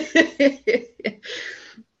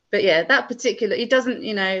 But yeah, that particular, he doesn't,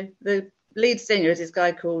 the lead singer is this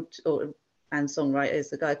guy called, and songwriter is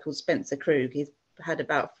the guy called Spencer Krug. He's had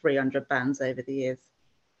about 300 bands over the years.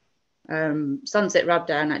 Sunset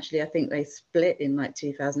Rubdown, actually, I think they split in like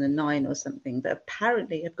 2009 or something, but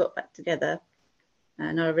apparently have got back together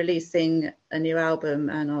and are releasing a new album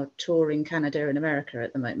and are touring Canada and America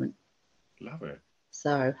at the moment. Love it.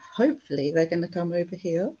 So hopefully they're going to come over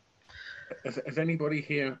here. Has anybody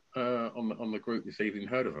here on the group this evening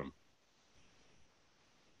heard of them?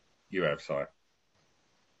 You have, Si?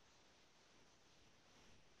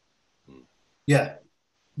 Yeah,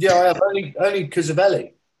 I have only because of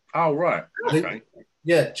Ellie. Oh right, okay.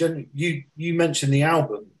 Yeah, you mentioned the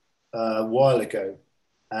album a while ago,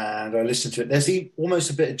 and I listened to it. There's almost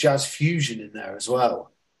a bit of jazz fusion in there as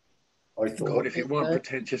well. I thought, God, if it weren't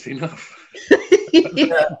pretentious enough.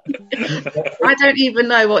 I don't even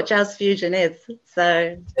know what jazz fusion is,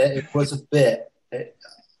 so it was a bit.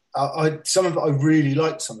 Some of it I really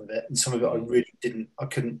liked, some of it, and some of it I really didn't. I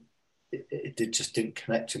couldn't. It just didn't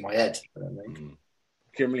connect in my head. I think.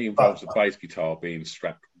 Generally involves the bass guitar being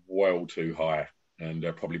strapped well too high and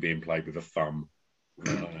probably being played with a thumb.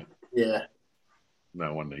 Yeah.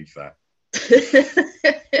 No one needs that.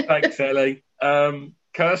 Thanks, Ellie.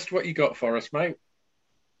 Kirst, what you got for us, mate?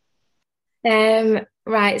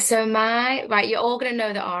 Right, so you're all going to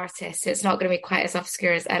know the artist. It's not going to be quite as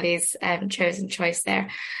obscure as Ellie's chosen choice there.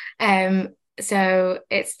 So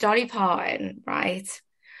it's Dolly Parton, right?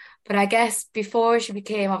 But I guess before she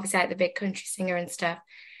became obviously like the big country singer and stuff,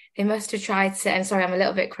 they must have tried to, and sorry, I'm a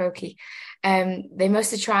little bit croaky. They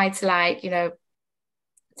must have tried to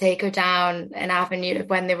take her down an avenue of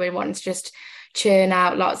when they were wanting to just churn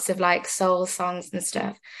out lots of like soul songs and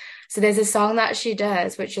stuff. So there's a song that she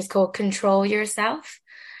does, which is called Control Yourself,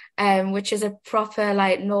 which is a proper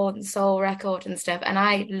like Northern soul record and stuff. And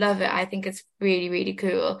I love it. I think it's really, really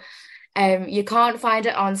cool. You can't find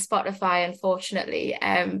it on Spotify, unfortunately,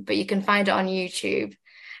 but you can find it on YouTube.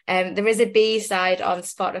 There is a B-side on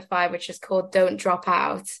Spotify, which is called Don't Drop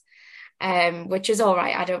Out, which is all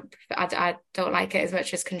right. I don't like it as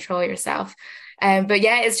much as Control Yourself. But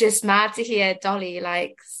yeah, it's just mad to hear Dolly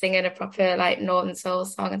like singing a proper like Northern soul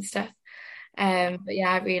song and stuff. But yeah,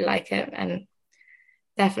 I really like it, and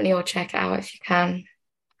definitely all check it out if you can.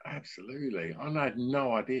 Absolutely. I had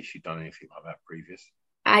no idea she'd done anything like that previous.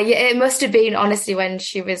 It must have been honestly when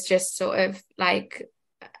she was just sort of like,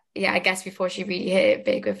 I guess before she really hit it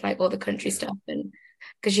big with like all the country stuff, and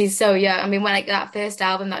because she's so young. I mean, when like that first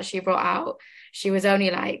album that she brought out, she was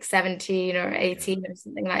only like 17 or 18 or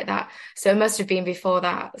something like that. So it must have been before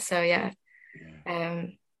that. So yeah.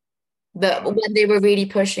 But when they were really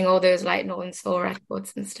pushing all those like Northern soul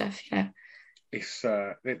records and stuff, it's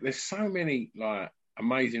there's so many like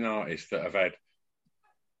amazing artists that have had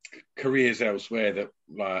careers elsewhere that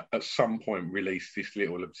like at some point released this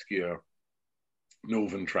little obscure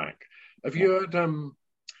Northern track. Have you heard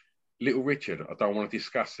Little Richard? I don't want to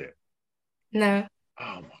discuss it. No.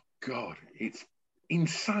 Oh my God, it's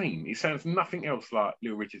insane. It sounds nothing else like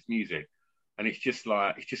Little Richard's music, and it's just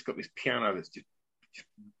got this piano that's just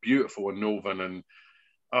beautiful and Northern, and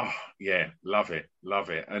Oh, yeah, love it.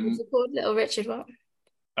 And What's it called? Little Richard what?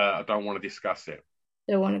 I don't want to discuss it.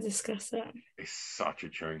 Don't want to discuss it. It's such a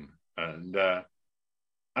tune. And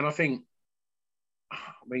I think, I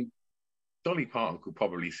mean, Dolly Parton could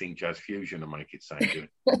probably sing jazz fusion and make it sound good.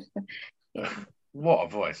 Yeah. What a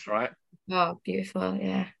voice, right? Oh, beautiful,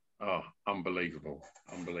 yeah. Oh, unbelievable.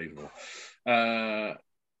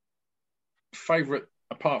 Favorite,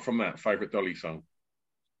 apart from that, favorite Dolly song?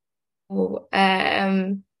 Oh,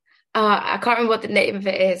 I can't remember what the name of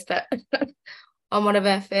it is, but on one of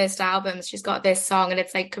her first albums, she's got this song, and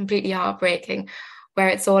it's like completely heartbreaking, where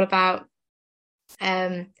it's all about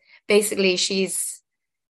basically she's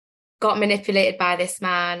got manipulated by this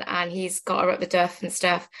man, and he's got her up the duff and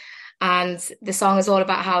stuff. And the song is all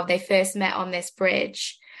about how they first met on this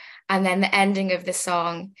bridge, and then the ending of the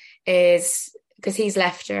song is because he's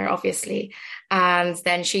left her, obviously, and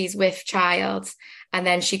then she's with child, and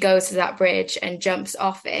then she goes to that bridge and jumps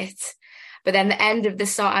off it. But then the end of the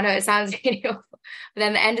song, I know it sounds really awful, but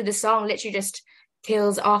then the end of the song literally just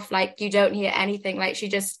kills off, like you don't hear anything, like she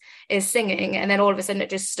just is singing, and then all of a sudden it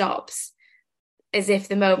just stops, as if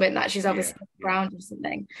the moment that she's obviously ground or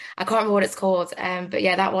something. I can't remember what it's called, but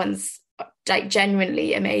yeah, that one's like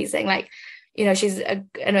genuinely amazing. Like, you know, she's an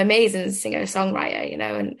amazing singer-songwriter, you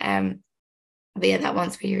know, and but yeah, that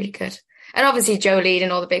one's really, really good. And obviously Jolene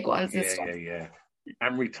and all the big ones and stuff. Yeah.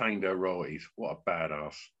 And retained her royalties. What a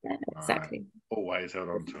badass. Yeah, exactly. Always held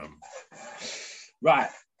on to them. Right.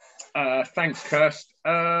 Thanks, Kirst.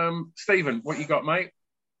 Stephen, what you got, mate?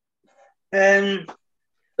 Well,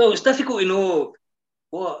 it's difficult to know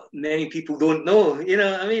what many people don't know, you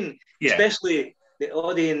know what I mean? Yeah. Especially the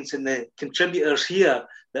audience and the contributors here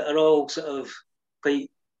that are all sort of quite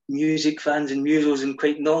music fans and musos and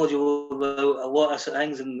quite knowledgeable about a lot of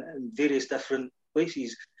things in various different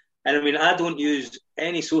places. And I mean, I don't use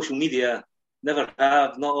any social media, never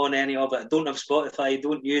have, not on any of it. I don't have Spotify,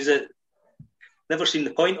 don't use it. Never seen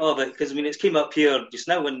the point of it, because I mean, it's came up here just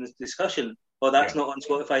now in the discussion. Oh, that's not on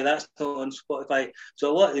Spotify, that's not on Spotify.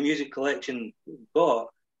 So a lot of the music collection we've got,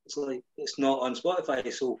 it's like, it's not on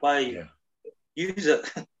Spotify, so why use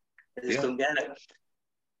it? I just don't get it.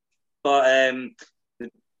 But the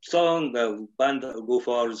song, the band that I'll go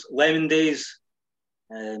for is Lemon Days,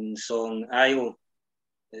 and song Isle.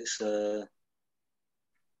 It's when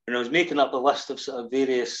I was making up a list of sort of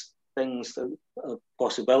various things,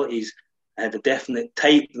 possibilities, I had a definite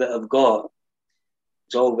type that I've got.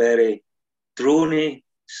 It's all very droney,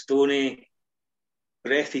 stony,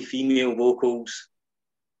 breathy female vocals,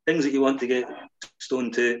 things that you want to get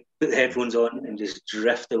stoned to, put the headphones on and just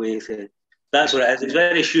drift away to. That's what it is. It's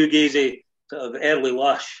very shoegazy, sort of early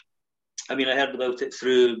Lush. I mean, I heard about it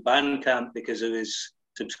through Bandcamp because I was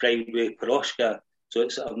subscribed with Piroshka, so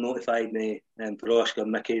it sort of notified me. And Piroshka,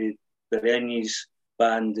 Mickey Berenyi's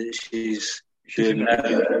band that she's doing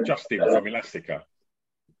now. Justin from Elastica.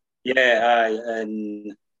 Yeah, aye,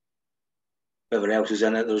 and whoever else is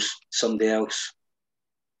in it, there's somebody else.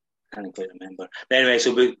 I can't quite remember. But anyway,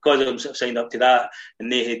 so because I'm sort of signed up to that,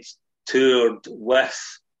 and they had toured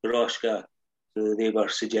with Piroshka, so they were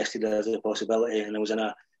suggested as a possibility, and I was in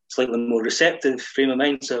a slightly more receptive frame of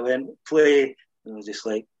mind, so I went play, and I was just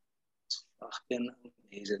like, it's fucking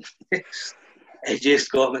amazing. It just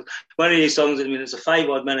got me. One of these songs, I mean, it's a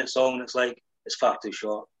 5-odd minute song, and it's like, it's far too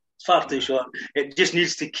short. It's far too short. It just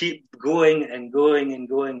needs to keep going and going and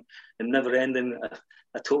going and never ending.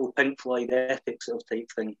 A total Pink Floyd epic sort of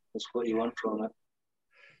type thing. That's what you want from it.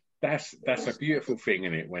 That's a beautiful thing,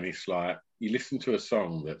 isn't it? When it's like you listen to a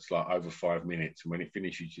song that's like over 5 minutes, and when it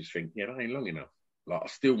finishes, you just think, yeah, that ain't long enough. Like, I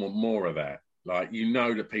still want more of that. Like, you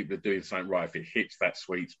know that people are doing something right if it hits that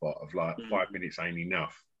sweet spot of like 5 minutes ain't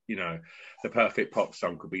enough. You know, the perfect pop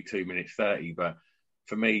song could be 2 minutes 30, but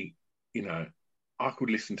for me, you know, I could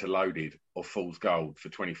listen to Loaded or Fool's Gold for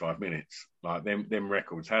 25 minutes. Like them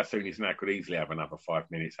records, How Soon Is Now could easily have another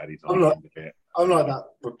 5 minutes added on. I'm like that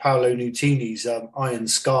with Paolo Nutini's Iron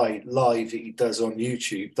Sky live that he does on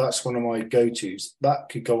YouTube. That's one of my go-tos. That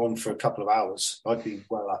could go on for a couple of hours. I'd be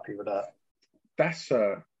well happy with that. That's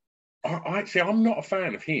I'm not a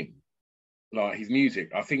fan of him, like his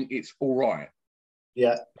music. I think it's all right.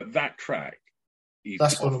 Yeah. But that track is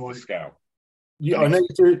that's off one of my the scale. Yeah, I know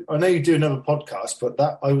you do another podcast, but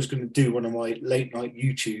that I was going to do one of my late night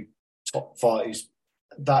YouTube top 5s.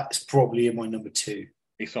 That's probably in my number 2.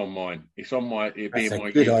 It's on mine. It's on my. It'd be in my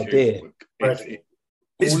good YouTube. idea.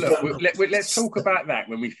 Let's talk about that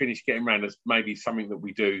when we finish getting around as maybe something that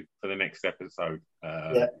we do for the next episode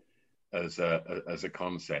as a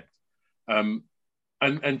concept. And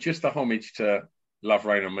just a homage to "Love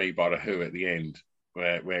Rain on Me" by The Who at the end.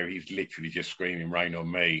 Where he's literally just screaming "Rain on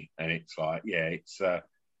Me," and it's like,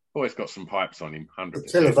 Always got some pipes on him, 100%. It's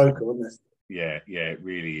still a vocal, isn't it? Yeah, it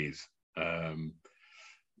really is.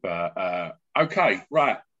 Okay,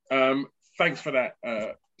 right. Thanks for that,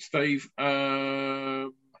 Steve.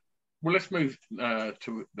 Well, let's move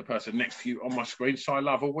to the person next to you on my screen. Si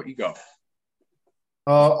Lovell, what you got?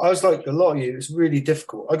 I was like a lot of you. It was really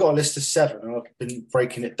difficult. I got a list of 7, and I've been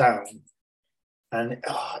breaking it down. And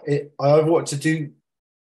I wanted to do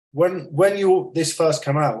when this first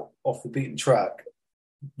came out off the beaten track.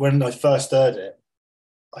 When I first heard it,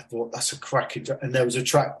 I thought that's a cracking track. And there was a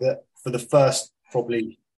track that for the first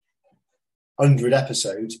probably 100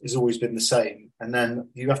 episodes has always been the same. And then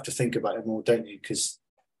you have to think about it more, don't you? Because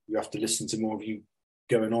you have to listen to more of you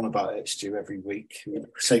going on about it, Stu, every week.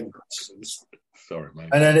 Same questions. Sorry, mate.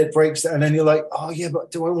 And then it breaks, and then you're like, oh yeah,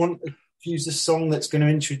 but do I want to use a song that's going to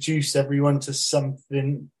introduce everyone to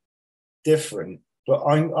something different? But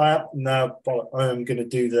I am going to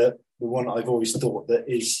do the one I've always thought that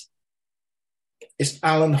is. It's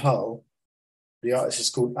Alan Hull. The artist is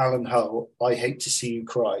called Alan Hull. I Hate to See You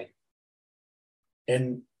Cry.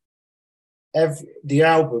 And the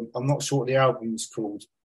album, I'm not sure what the album is called,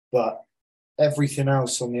 but everything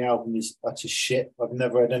else on the album is utter shit. I've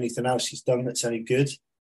never heard anything else he's done that's any good.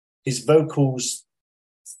 His vocals,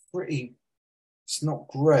 it's not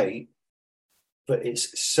great, but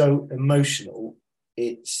it's so emotional.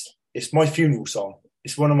 It's my funeral song.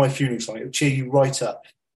 It's one of my funeral songs. It'll cheer you right up.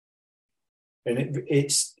 And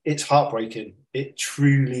it's heartbreaking. It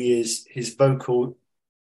truly is. His vocal's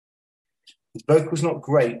not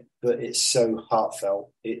great, but it's so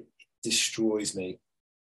heartfelt. It destroys me.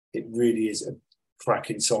 It really is a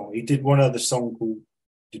cracking song. He did one other song called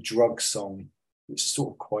The Drug Song, which is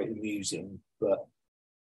sort of quite amusing,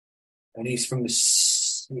 and he's from the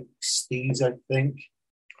 60s, I think.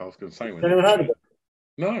 I was going to say. Anyone heard of it?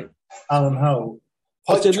 No. Alan Hull.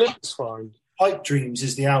 Pipe Dreams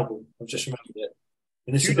is the album. I've just remembered it.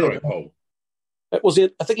 And it's you know it, Paul? I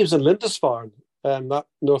think he was in Lindisfarne, that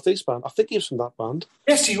Northeast band. I think he was from that band.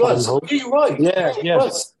 Yes, he was. You're right. Yeah.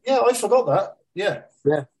 Yeah, I forgot that. Yeah.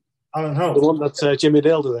 Alan Hull. The one that Jimmy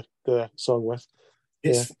Dale did the song with.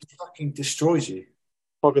 It fucking destroys you.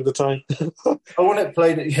 Hogging the time. I want it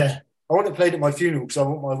played at my funeral because I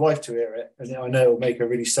want my wife to hear it, and I know it'll make her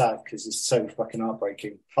really sad because it's so fucking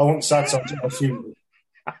heartbreaking. I want sad songs at my funeral.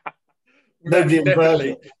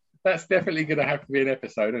 That's definitely going to have to be an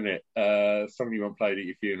episode, isn't it? Something you want played at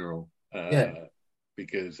your funeral.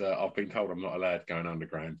 Because I've been told I'm not allowed going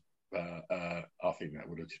underground. I think that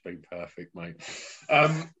would have just been perfect, mate.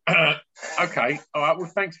 Okay, all right.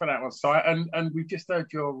 Well, thanks for that one, Si. And we've just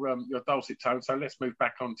heard your dulcet tone, so let's move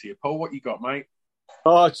back on to you, Paul. What you got, mate?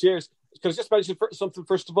 Oh, cheers. Can I just mention something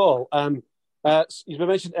first of all? You've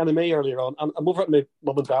mentioned NME earlier on. I'm over at my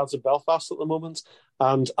mum and dad's in Belfast at the moment,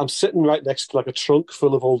 and I'm sitting right next to like a trunk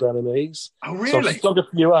full of old NMEs. Oh, really? So I'm just plugging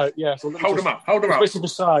you out. Yeah. So hold them up. Especially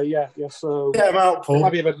beside, yeah. So get them out, Paul.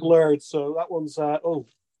 Might be a bit blurred. So that one's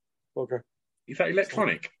okay. Is that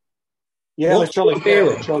electronic? Yeah, electronic.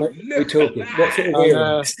 Electronic. We're talking. What sort of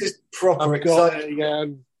era? This is proper I've got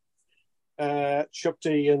exciting. Chuck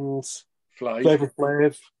D and Flav. Flavor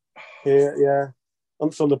Flav. Yeah.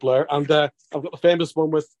 And Thunder Blur. And I've got the famous one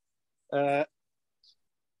with... there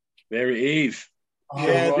it is.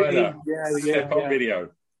 Step Up video.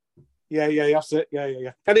 Yeah, that's it.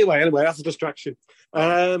 Yeah. Anyway, that's a distraction.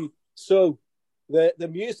 So the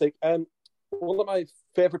music, one of my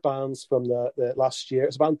favourite bands from the last year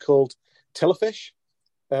is a band called Telefish.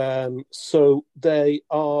 So they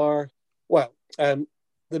are, the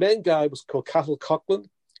main guy was called Cathal Coughlan,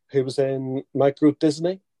 who was in Micro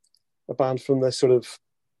Disney, a band from the sort of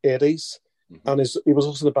 80s. Mm-hmm. And he was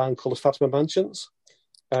also in a band called the Fatima Mansions.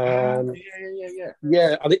 Yeah,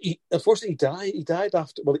 and unfortunately he died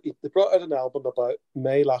after, they brought out an album about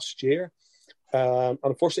May last year. And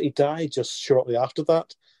unfortunately he died just shortly after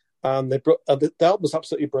that. And the album was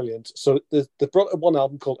absolutely brilliant. So they brought out one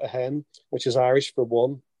album called A Hen, which is Irish for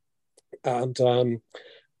one. And then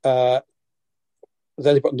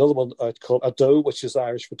they brought another one out called A Doe, which is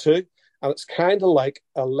Irish for two. And it's kind of like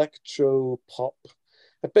electro pop,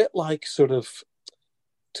 a bit like sort of,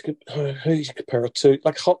 who you compare it to?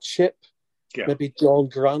 Like Hot Chip, maybe John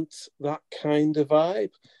Grant, that kind of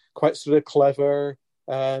vibe. Quite sort of clever.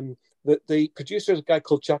 The producer is a guy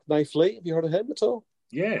called Jack Knife Lee. Have you heard of him at all?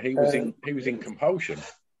 Yeah, he was in Compulsion.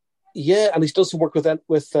 Yeah, and he's done some work with REM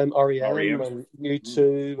and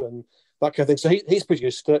U2 and that kind of thing. So he's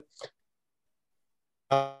produced it.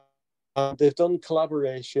 They've done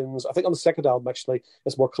collaborations. I think on the second album, actually,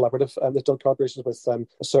 it's more collaborative. They've done collaborations with A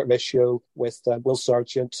Certain Ratio, with Will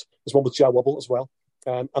Sargent. There's one with Jah Wobble as well.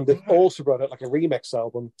 And they've also brought out like a remix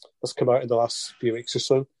album that's come out in the last few weeks or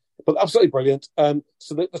so. But absolutely brilliant.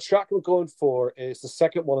 So the track we're going for is the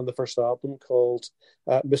second one on the first album called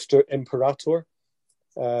Mr. Imperator.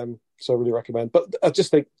 So I really recommend. But I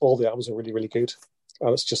just think all the albums are really, really good. And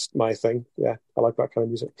it's just my thing. Yeah, I like that kind of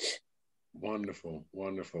music. Wonderful.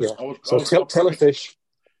 Yeah. Telefish.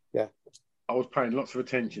 Yeah. I was paying lots of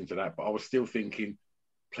attention to that, but I was still thinking,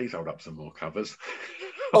 please hold up some more covers.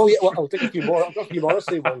 Oh, yeah, well, I'll take a few more. I've got a few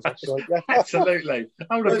Morrissey ones, actually. Yeah. Absolutely.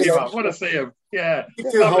 Hold up, I want to see them. Yeah.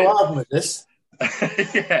 You do a whole album with this.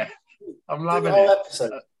 Yeah. I'm loving whole it.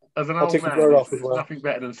 episode. As an I'll old take the man, blur off there's as well. nothing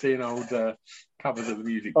better than seeing old covers of the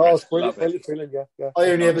music. Oh, it's Love brilliant it. feeling, yeah. I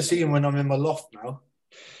only ever see him when I'm in my loft now.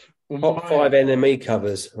 Top 5 NME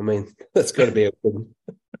covers. I mean, that's got to be a good one.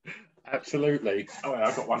 Absolutely. Oh, yeah,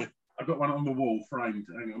 I've got one on the wall framed.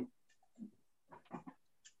 Hang on.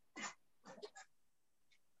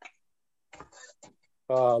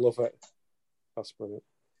 Oh, I love it. That's brilliant.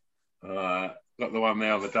 Got the one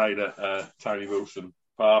there on the day that Tony Wilson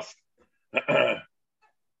passed. I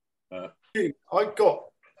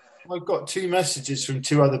got 2 messages from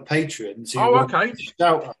 2 other patrons. Oh, okay.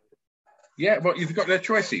 Shout out. Yeah, but you've got their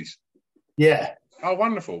choices. Yeah. Oh,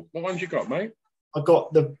 wonderful. What ones you got, mate? I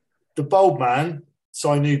got the Bold Man,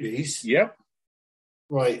 Cy Newbies. Yep.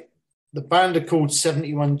 Right. The band are called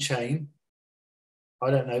 71 Chain. I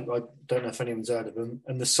don't know if anyone's heard of them.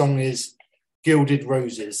 And the song is Gilded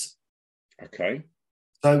Roses. Okay.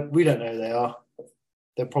 So we don't know who they are.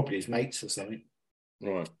 They're probably his mates or something.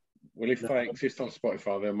 Right. Well, if they exist on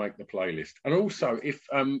Spotify, they'll make the playlist. And also, if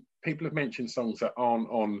people have mentioned songs that aren't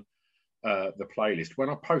on the playlist, when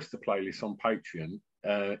I post the playlist on Patreon,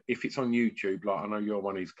 if it's on YouTube, like I know your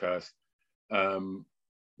one is Cursed,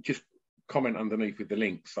 just comment underneath with the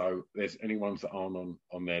link. So there's any ones that aren't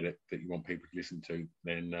on there that you want people to listen to,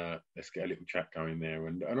 then let's get a little chat going there.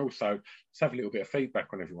 And also, let's have a little bit of feedback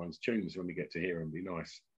on everyone's tunes when we get to hear them. Be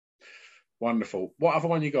nice. Wonderful. What other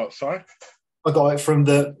one you got, Si? I got it from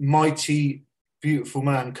the mighty, beautiful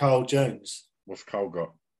man, Carl Jones. What's Carl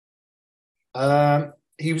got?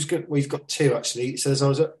 He was good. Well, he's got 2, actually. He says, I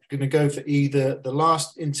was going to go for either The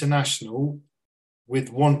Last International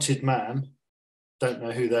with Wanted Man, don't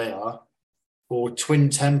know who they are, or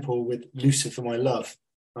Twin Temple with Lucifer My Love.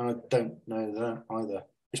 I don't know that either.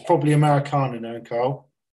 It's probably Americana now,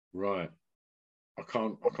 Carl. Right. I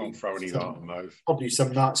can't throw any light on those. Probably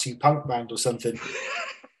some Nazi punk band or something.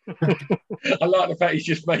 I like the fact he's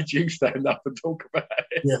just made you stand up and talk about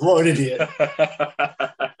it. Yeah, what an idiot.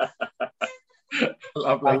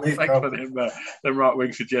 Lovely. Thanks for them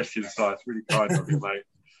right-wing suggestions, Si. It's really kind of you, mate.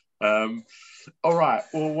 All right.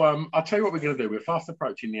 Well, I'll tell you what we're going to do. We're fast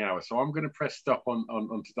approaching the hour, so I'm going to press stop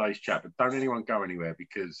on today's chat, but don't anyone go anywhere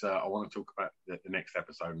because I want to talk about the next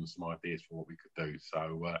episode and some ideas for what we could do.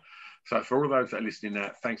 So for all those that are listening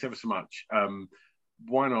now, thanks ever so much.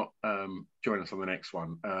 Why not join us on the next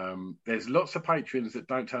one? There's lots of patrons that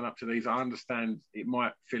don't turn up to these. I understand it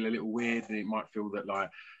might feel a little weird and it might feel that, like,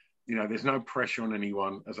 you know, there's no pressure on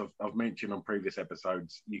anyone. As I've mentioned on previous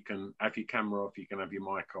episodes, you can have your camera off, you can have your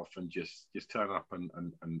mic off and just turn up and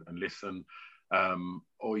listen.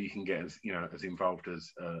 Or you can get as involved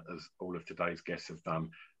as all of today's guests have done.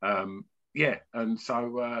 And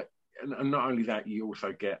so and not only that, you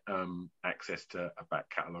also get access to a back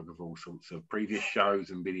catalogue of all sorts of previous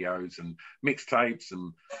shows and videos and mixtapes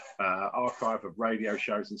and archive of radio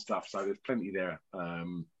shows and stuff. So there's plenty there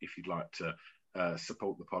if you'd like to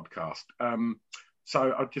support the podcast.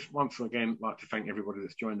 So I'd just once again like to thank everybody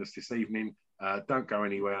that's joined us this evening. Don't go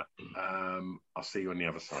anywhere. I'll see you on the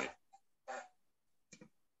other side.